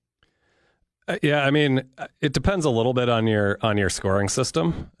league? Yeah, I mean, it depends a little bit on your scoring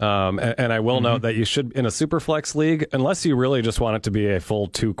system. And I will note that you should, in a super flex league, unless you really just want it to be a full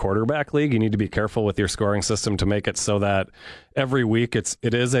 2 quarterback league, you need to be careful with your scoring system to make it so that every week it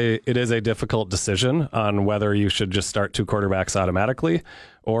is a difficult decision on whether you should just start 2 quarterbacks automatically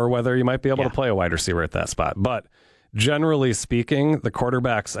or whether you might be able to play a wide receiver at that spot. But generally speaking, the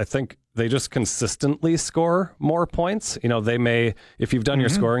quarterbacks, I think they just consistently score more points. You know, they may, if you've done your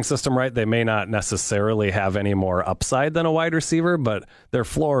scoring system right, they may not necessarily have any more upside than a wide receiver, but their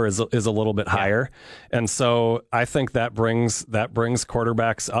floor is a little bit higher. And so I think that brings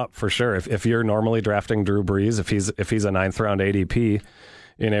quarterbacks up for sure. If you're normally drafting Drew Brees, if he's a 9th round ADP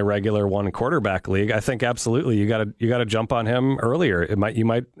in a regular 1 quarterback league, I think absolutely you got to jump on him earlier. You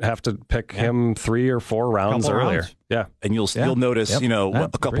might have to pick him 3 or 4 rounds earlier. Yeah, and you'll notice a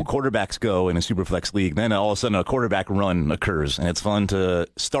couple quarterbacks go in a Superflex league, then all of a sudden a quarterback run occurs, and it's fun to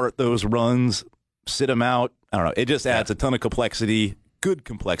start those runs, sit them out. I don't know. It just adds a ton of complexity, good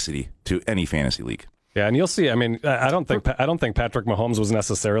complexity to any fantasy league. Yeah, and you'll see. I mean, I don't think Patrick Mahomes was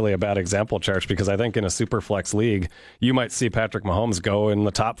necessarily a bad example, Charge, because I think in a super flex league, you might see Patrick Mahomes go in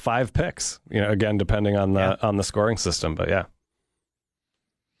the top 5 picks. You know, again, depending on the scoring system. But yeah.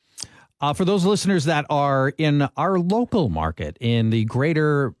 For those listeners that are in our local market in the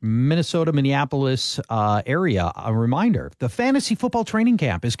greater Minnesota, Minneapolis area, a reminder, the Fantasy Football Training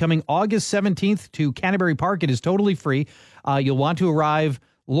Camp is coming August 17th to Canterbury Park. It is totally free. You'll want to arrive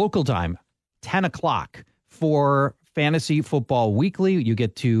local time, 10 o'clock for Fantasy Football Weekly. You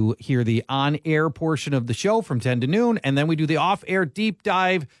get to hear the on-air portion of the show from 10 to noon, and then we do the off-air deep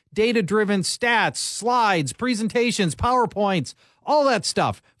dive, data-driven stats, slides, presentations, PowerPoints, all that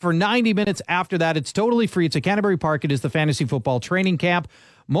stuff for 90 minutes after that. It's totally free. It's at Canterbury Park. It is the Fantasy Football Training Camp.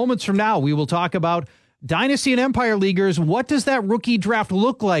 Moments from now, we will talk about Dynasty and Empire Leaguers. What does that rookie draft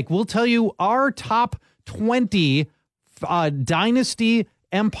look like? We'll tell you our top 20 Dynasty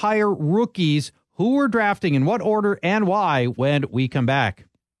Empire rookies, who we're drafting, in what order, and why when we come back.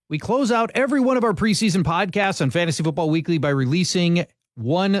 We close out every one of our preseason podcasts on Fantasy Football Weekly by releasing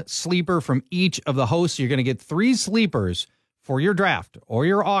one sleeper from each of the hosts. You're going to get 3 sleepers for your draft or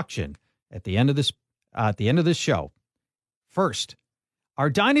your auction at the end of this show. First, our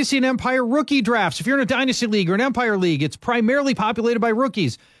Dynasty and Empire rookie drafts. If you're in a Dynasty League or an Empire League, it's primarily populated by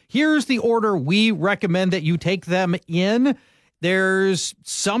rookies. Here's the order we recommend that you take them in. There's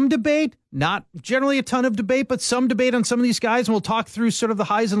some debate, not generally a ton of debate, but some debate on some of these guys, and we'll talk through sort of the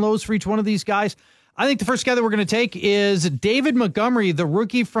highs and lows for each one of these guys. I think the first guy that we're going to take is David Montgomery, the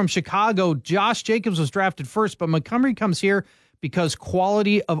rookie from Chicago. Josh Jacobs was drafted first, but Montgomery comes here because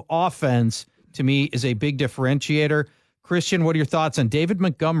quality of offense, to me, is a big differentiator. Christian, what are your thoughts on David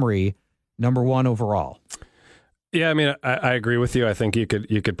Montgomery, number 1 overall? Yeah, I mean, I agree with you. I think you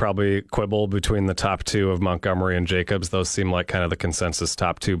could probably quibble between the top 2 of Montgomery and Jacobs. Those seem like kind of the consensus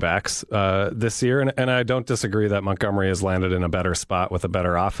top 2 backs this year. And I don't disagree that Montgomery has landed in a better spot with a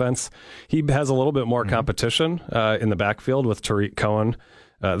better offense. He has a little bit more competition in the backfield with Tariq Cohen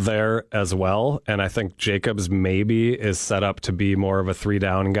there as well. And I think Jacobs maybe is set up to be more of a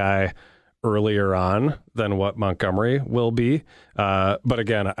 3-down guy earlier on than what Montgomery will be. But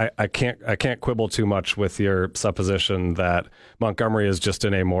again, I can't quibble too much with your supposition that Montgomery is just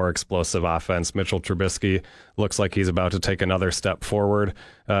in a more explosive offense. Mitchell Trubisky looks like he's about to take another step forward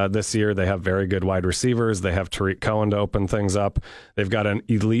this year. They have very good wide receivers. They have Tariq Cohen to open things up. They've got an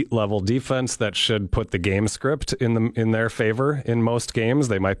elite level defense that should put the game script in their favor in most games.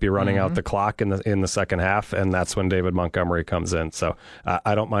 They might be running out the clock in the second half, and that's when David Montgomery comes in. So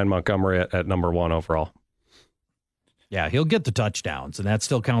I don't mind Montgomery at number 1 overall. Yeah, he'll get the touchdowns, and that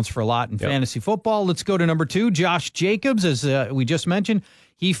still counts for a lot in fantasy football. Let's go to number 2, Josh Jacobs. As we just mentioned,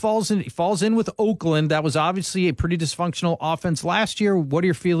 he falls in with Oakland. That was obviously a pretty dysfunctional offense last year. What are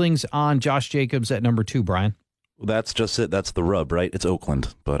your feelings on Josh Jacobs at number 2, Brian? Well, that's just it. That's the rub, right? It's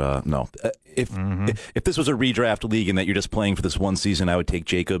Oakland. But no, if this was a redraft league and that you're just playing for this one season, I would take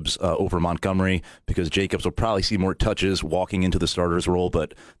Jacobs over Montgomery because Jacobs will probably see more touches walking into the starter's role.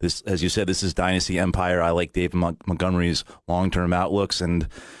 But this, as you said, this is Dynasty Empire. I like David Montgomery's long-term outlooks. And,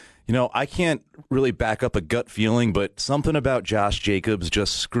 you know, I can't really back up a gut feeling, but something about Josh Jacobs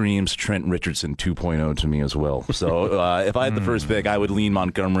just screams Trent Richardson 2.0 to me as well. So if I had the first pick, I would lean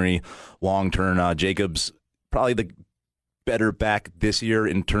Montgomery long-term. Jacobs probably the better back this year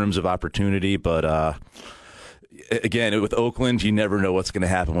in terms of opportunity, but again, with Oakland, you never know what's going to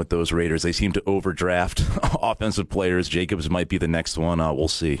happen with those Raiders. They seem to overdraft offensive players. Jacobs might be the next one. We'll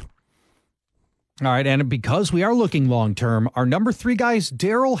see. All right, and because we are looking long-term, our number 3 guy is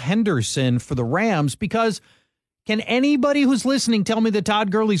Darrell Henderson for the Rams, because Can anybody who's listening tell me that Todd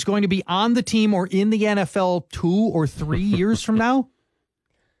Gurley's going to be on the team or in the NFL 2 or 3 years from now?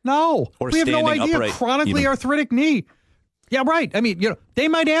 No. Or we have no idea. Upright, Chronically arthritic knee. Yeah, right. I mean, they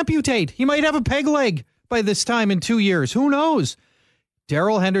might amputate. He might have a peg leg by this time in 2 years. Who knows?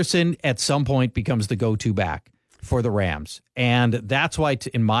 Darrell Henderson at some point becomes the go-to back for the Rams. And that's why,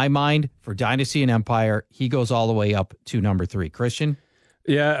 in my mind, for Dynasty and Empire, he goes all the way up to number 3. Christian?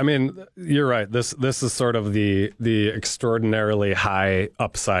 Yeah, I mean, you're right. This is sort of the extraordinarily high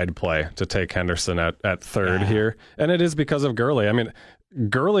upside play to take Henderson at third here. And it is because of Gurley. I mean,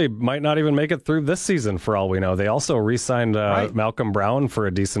 Gurley might not even make it through this season for all we know. They also re-signed Malcolm Brown for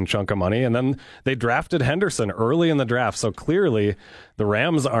a decent chunk of money, and then they drafted Henderson early in the draft. So clearly the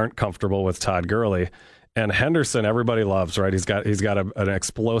Rams aren't comfortable with Todd Gurley. And Henderson, everybody loves, right? He's got an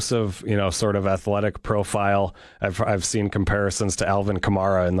explosive, sort of athletic profile. I've seen comparisons to Alvin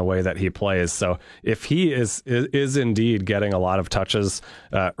Kamara in the way that he plays. So if he is indeed getting a lot of touches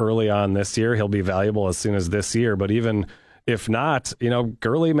early on this year, he'll be valuable as soon as this year. But even if not,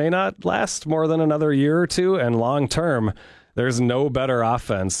 Gurley may not last more than another year or two. And long term, there's no better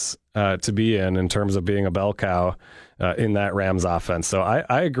offense to be in terms of being a bell cow in that Rams offense. So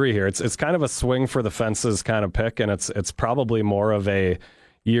I agree here. It's kind of a swing for the fences kind of pick, and it's probably more of a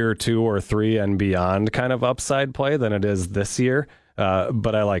year 2 or 3 and beyond kind of upside play than it is this year.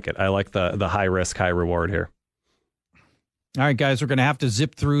 But I like it. I like the high risk, high reward here. All right, guys, we're going to have to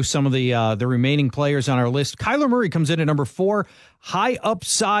zip through some of the remaining players on our list. Kyler Murray comes in at number 4, high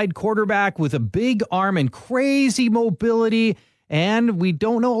upside quarterback with a big arm and crazy mobility. And we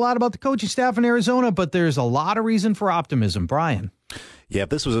don't know a lot about the coaching staff in Arizona, but there's a lot of reason for optimism. Brian. Yeah, if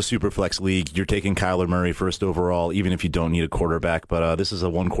this was a super flex league, you're taking Kyler Murray first overall, even if you don't need a quarterback. But this is a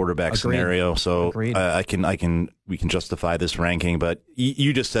one quarterback scenario, so we can justify this ranking. But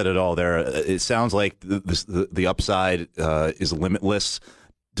you just said it all there. It sounds like the upside is limitless,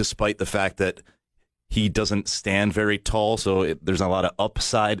 despite the fact that he doesn't stand very tall. So there's a lot of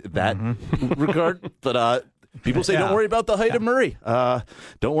upside in that regard. But people say, don't worry about the height of Murray.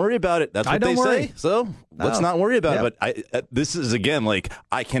 Don't worry about it. That's what they say. So let's not worry about it. But this is, again,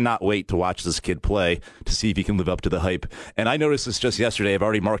 I cannot wait to watch this kid play to see if he can live up to the hype. And I noticed this just yesterday. I've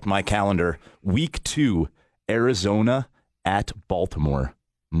already marked my calendar. Week 2, Arizona at Baltimore.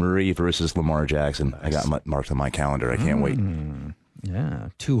 Murray versus Lamar Jackson. Nice. I got marked on my calendar. I can't wait. Yeah,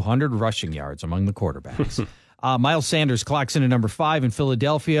 200 rushing yards among the quarterbacks. Miles Sanders clocks in at number 5 in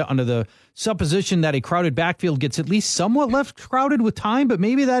Philadelphia under the supposition that a crowded backfield gets at least somewhat left crowded with time, but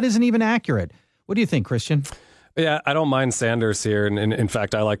maybe that isn't even accurate. What do you think, Christian? Yeah, I don't mind Sanders here, and in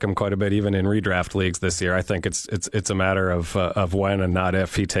fact, I like him quite a bit, even in redraft leagues this year. I think it's a matter of when and not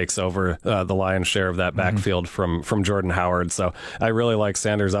if he takes over the lion's share of that backfield from Jordan Howard. So I really like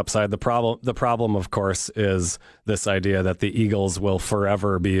Sanders' upside. The problem, of course, is this idea that the Eagles will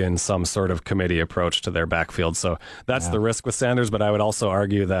forever be in some sort of committee approach to their backfield. So that's the risk with Sanders. But I would also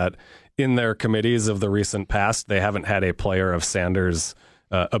argue that in their committees of the recent past, they haven't had a player of Sanders'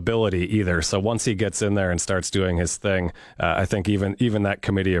 ability either. So once he gets in there and starts doing his thing, I think even that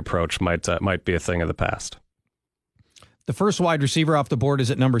committee approach might be a thing of the past. The first wide receiver off the board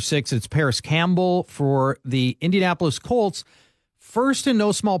is at number 6. It's Paris Campbell for the Indianapolis Colts. First in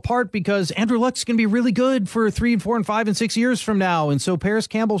no small part because Andrew Luck's going to be really good for 3 and 4 and 5 and 6 years from now. And so Paris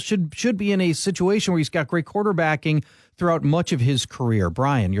Campbell should be in a situation where he's got great quarterbacking throughout much of his career.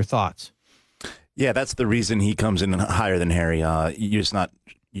 Brian, your thoughts? Yeah, that's the reason he comes in higher than Harry.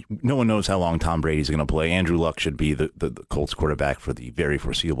 No one knows how long Tom Brady's going to play. Andrew Luck should be the Colts quarterback for the very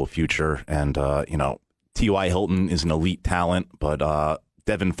foreseeable future. And, T.Y. Hilton is an elite talent, but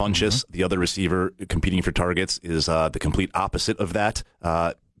Devin Funchess, the other receiver competing for targets, is the complete opposite of that.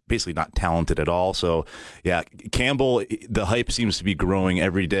 Basically not talented at all. So, yeah, Campbell, the hype seems to be growing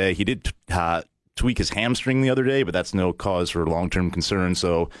every day. He did tweak his hamstring the other day, but that's no cause for long-term concern.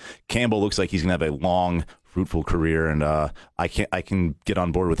 So Campbell looks like he's going to have a long, fruitful career, and I can get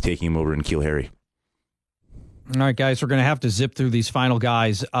on board with taking him over in N'Keal Harry. All right, guys, we're going to have to zip through these final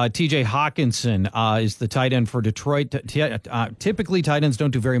guys. T.J. Hawkinson is the tight end for Detroit. Typically, tight ends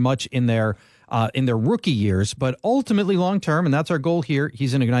don't do very much in their rookie years, but ultimately long-term, and that's our goal here,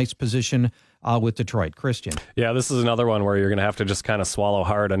 he's in a nice position with Detroit. Christian. Yeah, this is another one where you're going to have to just kind of swallow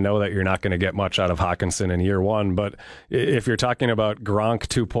hard and know that you're not going to get much out of Hawkinson in year 1. But if you're talking about Gronk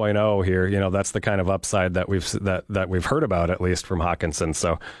 2.0 here, that's the kind of upside that we've heard about, at least from Hawkinson.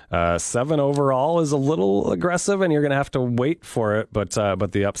 So 7 overall is a little aggressive, and you're going to have to wait for it. But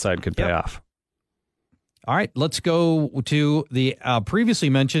the upside could pay off. All right, let's go to the previously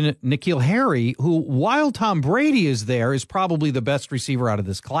mentioned N'Keal Harry, who, while Tom Brady is there, is probably the best receiver out of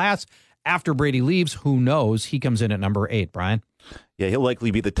this class. after Brady leaves, who knows? He comes in at number 8, Brian. Yeah, he'll likely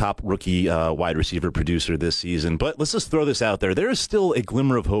be the top rookie wide receiver producer this season. But let's just throw this out there. There is still a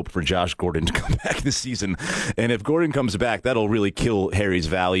glimmer of hope for Josh Gordon to come back this season. And if Gordon comes back, that'll really kill Harry's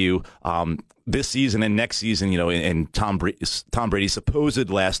value this season and next season, and Tom Brady's supposed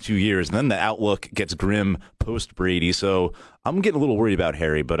last 2 years. And then the outlook gets grim post-Brady. So I'm getting a little worried about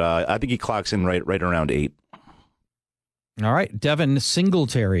Harry, but I think he clocks in right around 8. All right. Devin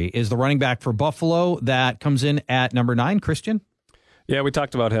Singletary is the running back for Buffalo. That comes in at number 9. Christian? Yeah, we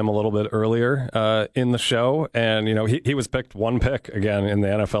talked about him a little bit earlier in the show, and he was picked one pick again in the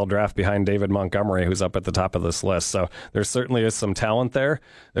NFL draft behind David Montgomery, who's up at the top of this list. So there certainly is some talent there.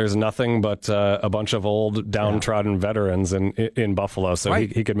 There's nothing but a bunch of old downtrodden veterans in Buffalo, so right.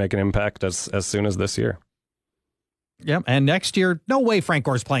 he could make an impact as soon as this year. Yep, and next year, no way Frank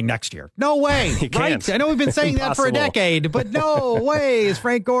Gore's playing next year. No way, he right? Can't. I know we've been saying that for a decade, but no way is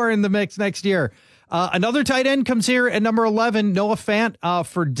Frank Gore in the mix next year. Another tight end comes here at number 11. Noah Fant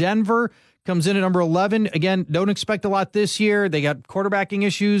for Denver comes in at number 11. Again, don't expect a lot this year. They got quarterbacking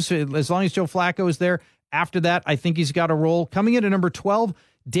issues as long as Joe Flacco is there. After that, I think he's got a role. Coming in at number 12,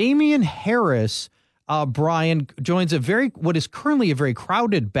 Damian Harris, Brian, joins what is currently a very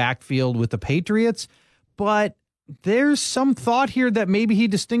crowded backfield with the Patriots, but there's some thought here that maybe he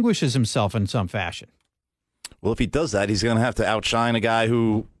distinguishes himself in some fashion. Well, if he does that, he's going to have to outshine a guy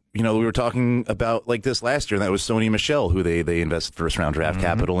who, we were talking about like this last year, and that was Sony Michel, who they invested first-round draft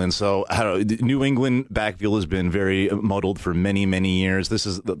capital in. So New England backfield has been very muddled for many, many years. This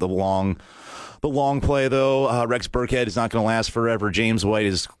is the long play, though. Rex Burkhead is not going to last forever. James White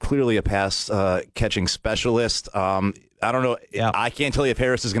is clearly a pass-catching specialist. I don't know. Yeah. I can't tell you if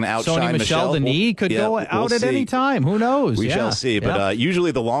Harris is going to outshine Sony Michel. The knee could go out at any time. Who knows? We shall see. But usually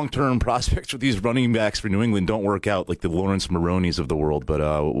the long-term prospects for these running backs for New England don't work out like the Lawrence Maronis of the world. But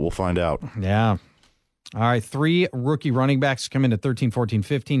we'll find out. Yeah. All right. 3 rookie running backs come in at 13, 14,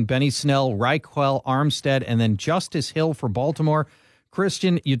 15. Benny Snell, Raquel Armstead, and then Justice Hill for Baltimore.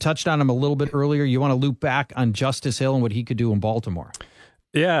 Christian, you touched on him a little bit earlier. You want to loop back on Justice Hill and what he could do in Baltimore.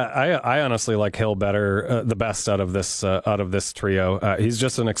 Yeah, I honestly like Hill better, the best out of this trio. He's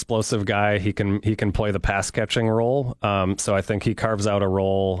just an explosive guy. He can play the pass catching role. So I think he carves out a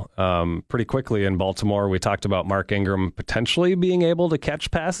role pretty quickly in Baltimore. We talked about Mark Ingram potentially being able to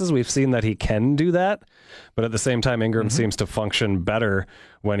catch passes. We've seen that he can do that, but at the same time, Ingram seems to function better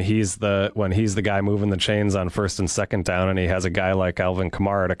when he's the guy moving the chains on first and second down, and he has a guy like Alvin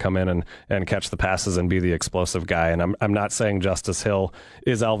Kamara to come in and catch the passes and be the explosive guy. And I'm not saying Justice Hill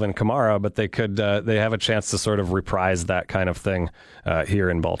is Alvin Kamara, but they have a chance to sort of reprise that kind of thing here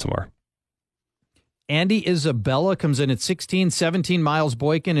in Baltimore. Andy Isabella comes in at 16, 17 Miles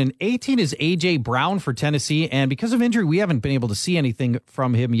Boykin, and 18 is A.J. Brown for Tennessee. And because of injury, we haven't been able to see anything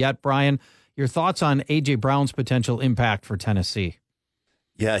from him yet. Brian, your thoughts on A.J. Brown's potential impact for Tennessee?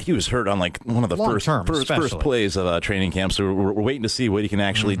 Yeah, he was hurt on like one of the first plays of training camp, so we're waiting to see what he can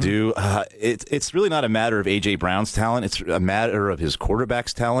actually do. It's really not a matter of A.J. Brown's talent. It's a matter of his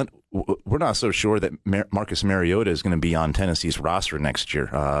quarterback's talent. We're not so sure that Marcus Mariota is going to be on Tennessee's roster next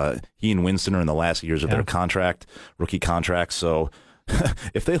year. He and Winston are in the last years of their rookie contracts, so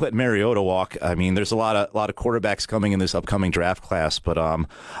if they let Mariota walk, I mean, there's a lot of quarterbacks coming in this upcoming draft class. But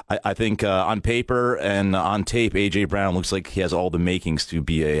I think on paper and on tape, A.J. Brown looks like he has all the makings to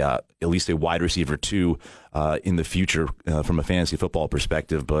be at least a wide receiver 2 in the future from a fantasy football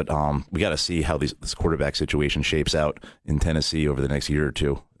perspective. But we got to see how this quarterback situation shapes out in Tennessee over the next year or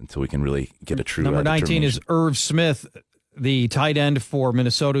two until we can really get a true number 19 is Irv Smith. The tight end for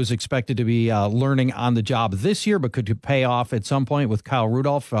Minnesota is expected to be learning on the job this year, but could pay off at some point with Kyle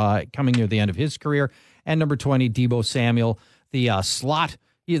Rudolph coming near the end of his career. And number 20, Deebo Samuel, the slot,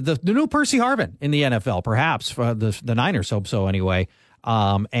 the new Percy Harvin in the NFL, perhaps. For the Niners hope so anyway,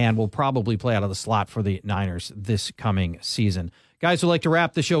 and will probably play out of the slot for the Niners this coming season. Guys, would like to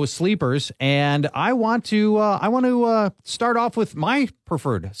wrap the show with sleepers, and I want to start off with my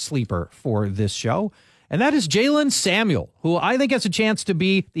preferred sleeper for this show. And that is Jaylen Samuel, who I think has a chance to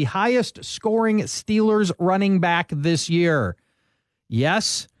be the highest scoring Steelers running back this year.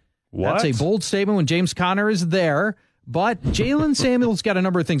 Yes, that's a bold statement when James Conner is there, but Jaylen Samuel's got a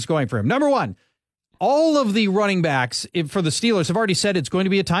number of things going for him. Number one, all of the running backs for the Steelers have already said it's going to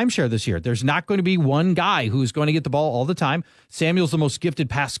be a timeshare this year. There's not going to be one guy who's going to get the ball all the time. Samuel's the most gifted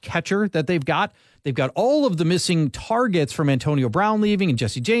pass catcher that they've got. They've got all of the missing targets from Antonio Brown leaving and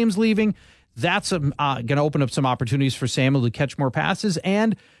Jesse James leaving. That's going to open up some opportunities for Samuel to catch more passes.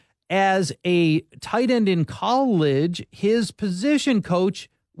 And as a tight end in college, his position coach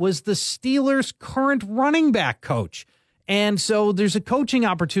was the Steelers' current running back coach. And so there's a coaching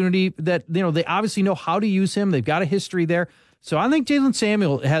opportunity that, they obviously know how to use him. They've got a history there. So I think Jaylen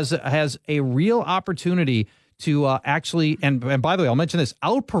Samuel has a real opportunity to actually, and by the way, I'll mention this,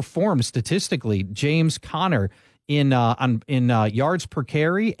 outperform statistically James Conner in yards per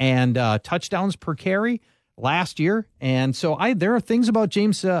carry and touchdowns per carry last year. And so there are things about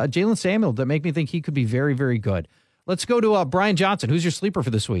Jaylen Samuel that make me think he could be very, very good. Let's go to Brian Johnson. Who's your sleeper for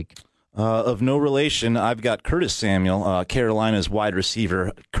this week? Of no relation, I've got Curtis Samuel, Carolina's wide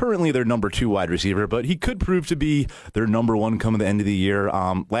receiver. Currently their number 2 wide receiver, but he could prove to be their number 1 come the end of the year.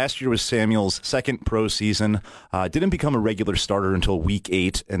 Last year was Samuel's second pro season. Didn't become a regular starter until week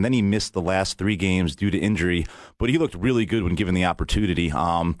 8, and then he missed the last 3 games due to injury. But he looked really good when given the opportunity,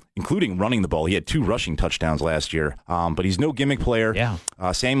 including running the ball. He had 2 rushing touchdowns last year, but he's no gimmick player. Yeah.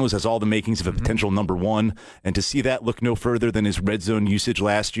 Samuels has all the makings of a potential number 1, and to see that look no further than his red zone usage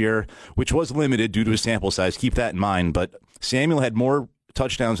last year, which was limited due to his sample size. Keep that in mind. But Samuel had more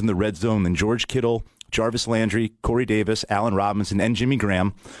touchdowns in the red zone than George Kittle, Jarvis Landry, Corey Davis, Allen Robinson, and Jimmy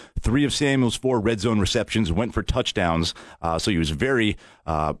Graham. 3 of Samuel's 4 red zone receptions went for touchdowns, so he was very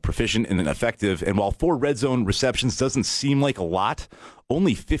proficient and effective. And while 4 red zone receptions doesn't seem like a lot,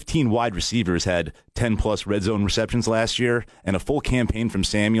 only 15 wide receivers had 10-plus red zone receptions last year, and a full campaign from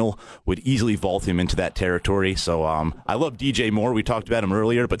Samuel would easily vault him into that territory. So I love DJ Moore. We talked about him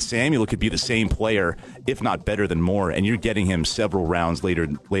earlier, but Samuel could be the same player, if not better than Moore, and you're getting him several rounds later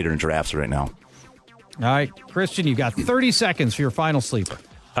in drafts right now. All right, Christian, you've got 30 seconds for your final sleeper.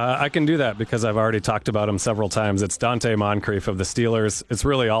 I can do that because I've already talked about him several times. It's Dante Moncrief of the Steelers. It's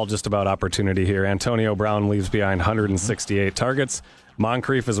really all just about opportunity here. Antonio Brown leaves behind 168 targets.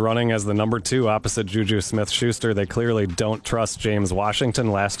 Moncrief is running as the number 2 opposite Juju Smith-Schuster. They clearly don't trust James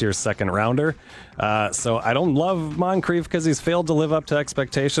Washington, last year's second rounder. So I don't love Moncrief because he's failed to live up to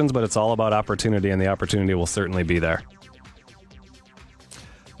expectations, but it's all about opportunity, and the opportunity will certainly be there.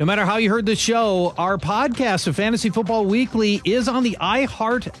 No matter how you heard the show, our podcast of Fantasy Football Weekly is on the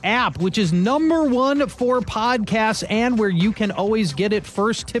iHeart app, which is number 1 for podcasts and where you can always get it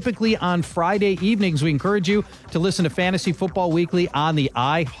first, typically on Friday evenings. We encourage you to listen to Fantasy Football Weekly on the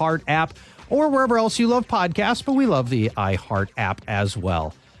iHeart app or wherever else you love podcasts, but we love the iHeart app as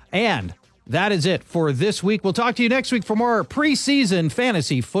well. And that is it for this week. We'll talk to you next week for more preseason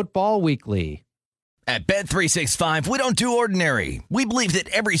Fantasy Football Weekly. At Bet365, we don't do ordinary. We believe that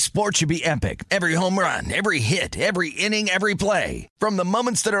every sport should be epic. Every home run, every hit, every inning, every play. From the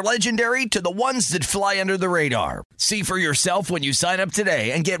moments that are legendary to the ones that fly under the radar. See for yourself when you sign up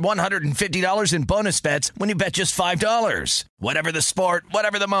today and get $150 in bonus bets when you bet just $5. Whatever the sport,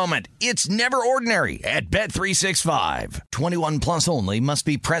 whatever the moment, it's never ordinary at Bet365. 21 plus only. Must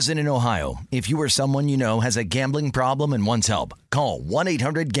be present in Ohio. If you or someone you know has a gambling problem and wants help, call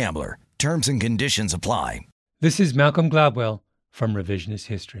 1-800-GAMBLER. Terms and conditions apply. This is Malcolm Gladwell from Revisionist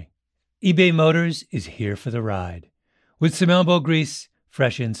History. eBay Motors is here for the ride. With some elbow grease,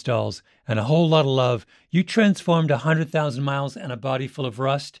 fresh installs, and a whole lot of love, you transformed 100,000 miles and a body full of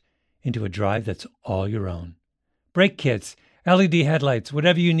rust into a drive that's all your own. Brake kits, LED headlights,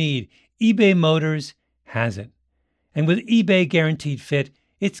 whatever you need, eBay Motors has it. And with eBay Guaranteed Fit,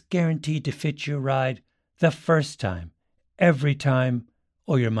 it's guaranteed to fit your ride the first time, every time,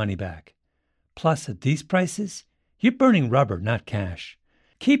 or your money back. Plus, at these prices, you're burning rubber, not cash.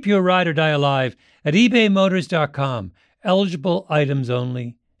 Keep your ride or die alive at ebaymotors.com. Eligible items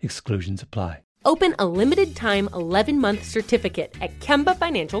only. Exclusions apply. Open a limited-time 11-month certificate at Kemba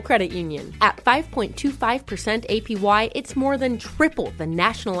Financial Credit Union. At 5.25% APY, it's more than triple the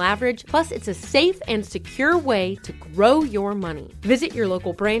national average, plus it's a safe and secure way to grow your money. Visit your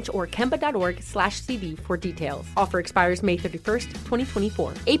local branch or kemba.org/CD for details. Offer expires May 31st,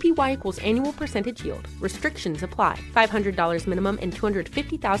 2024. APY equals annual percentage yield. Restrictions apply. $500 minimum and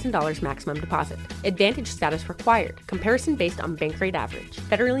 $250,000 maximum deposit. Advantage status required. Comparison based on bank rate average.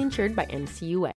 Federally insured by NCUA.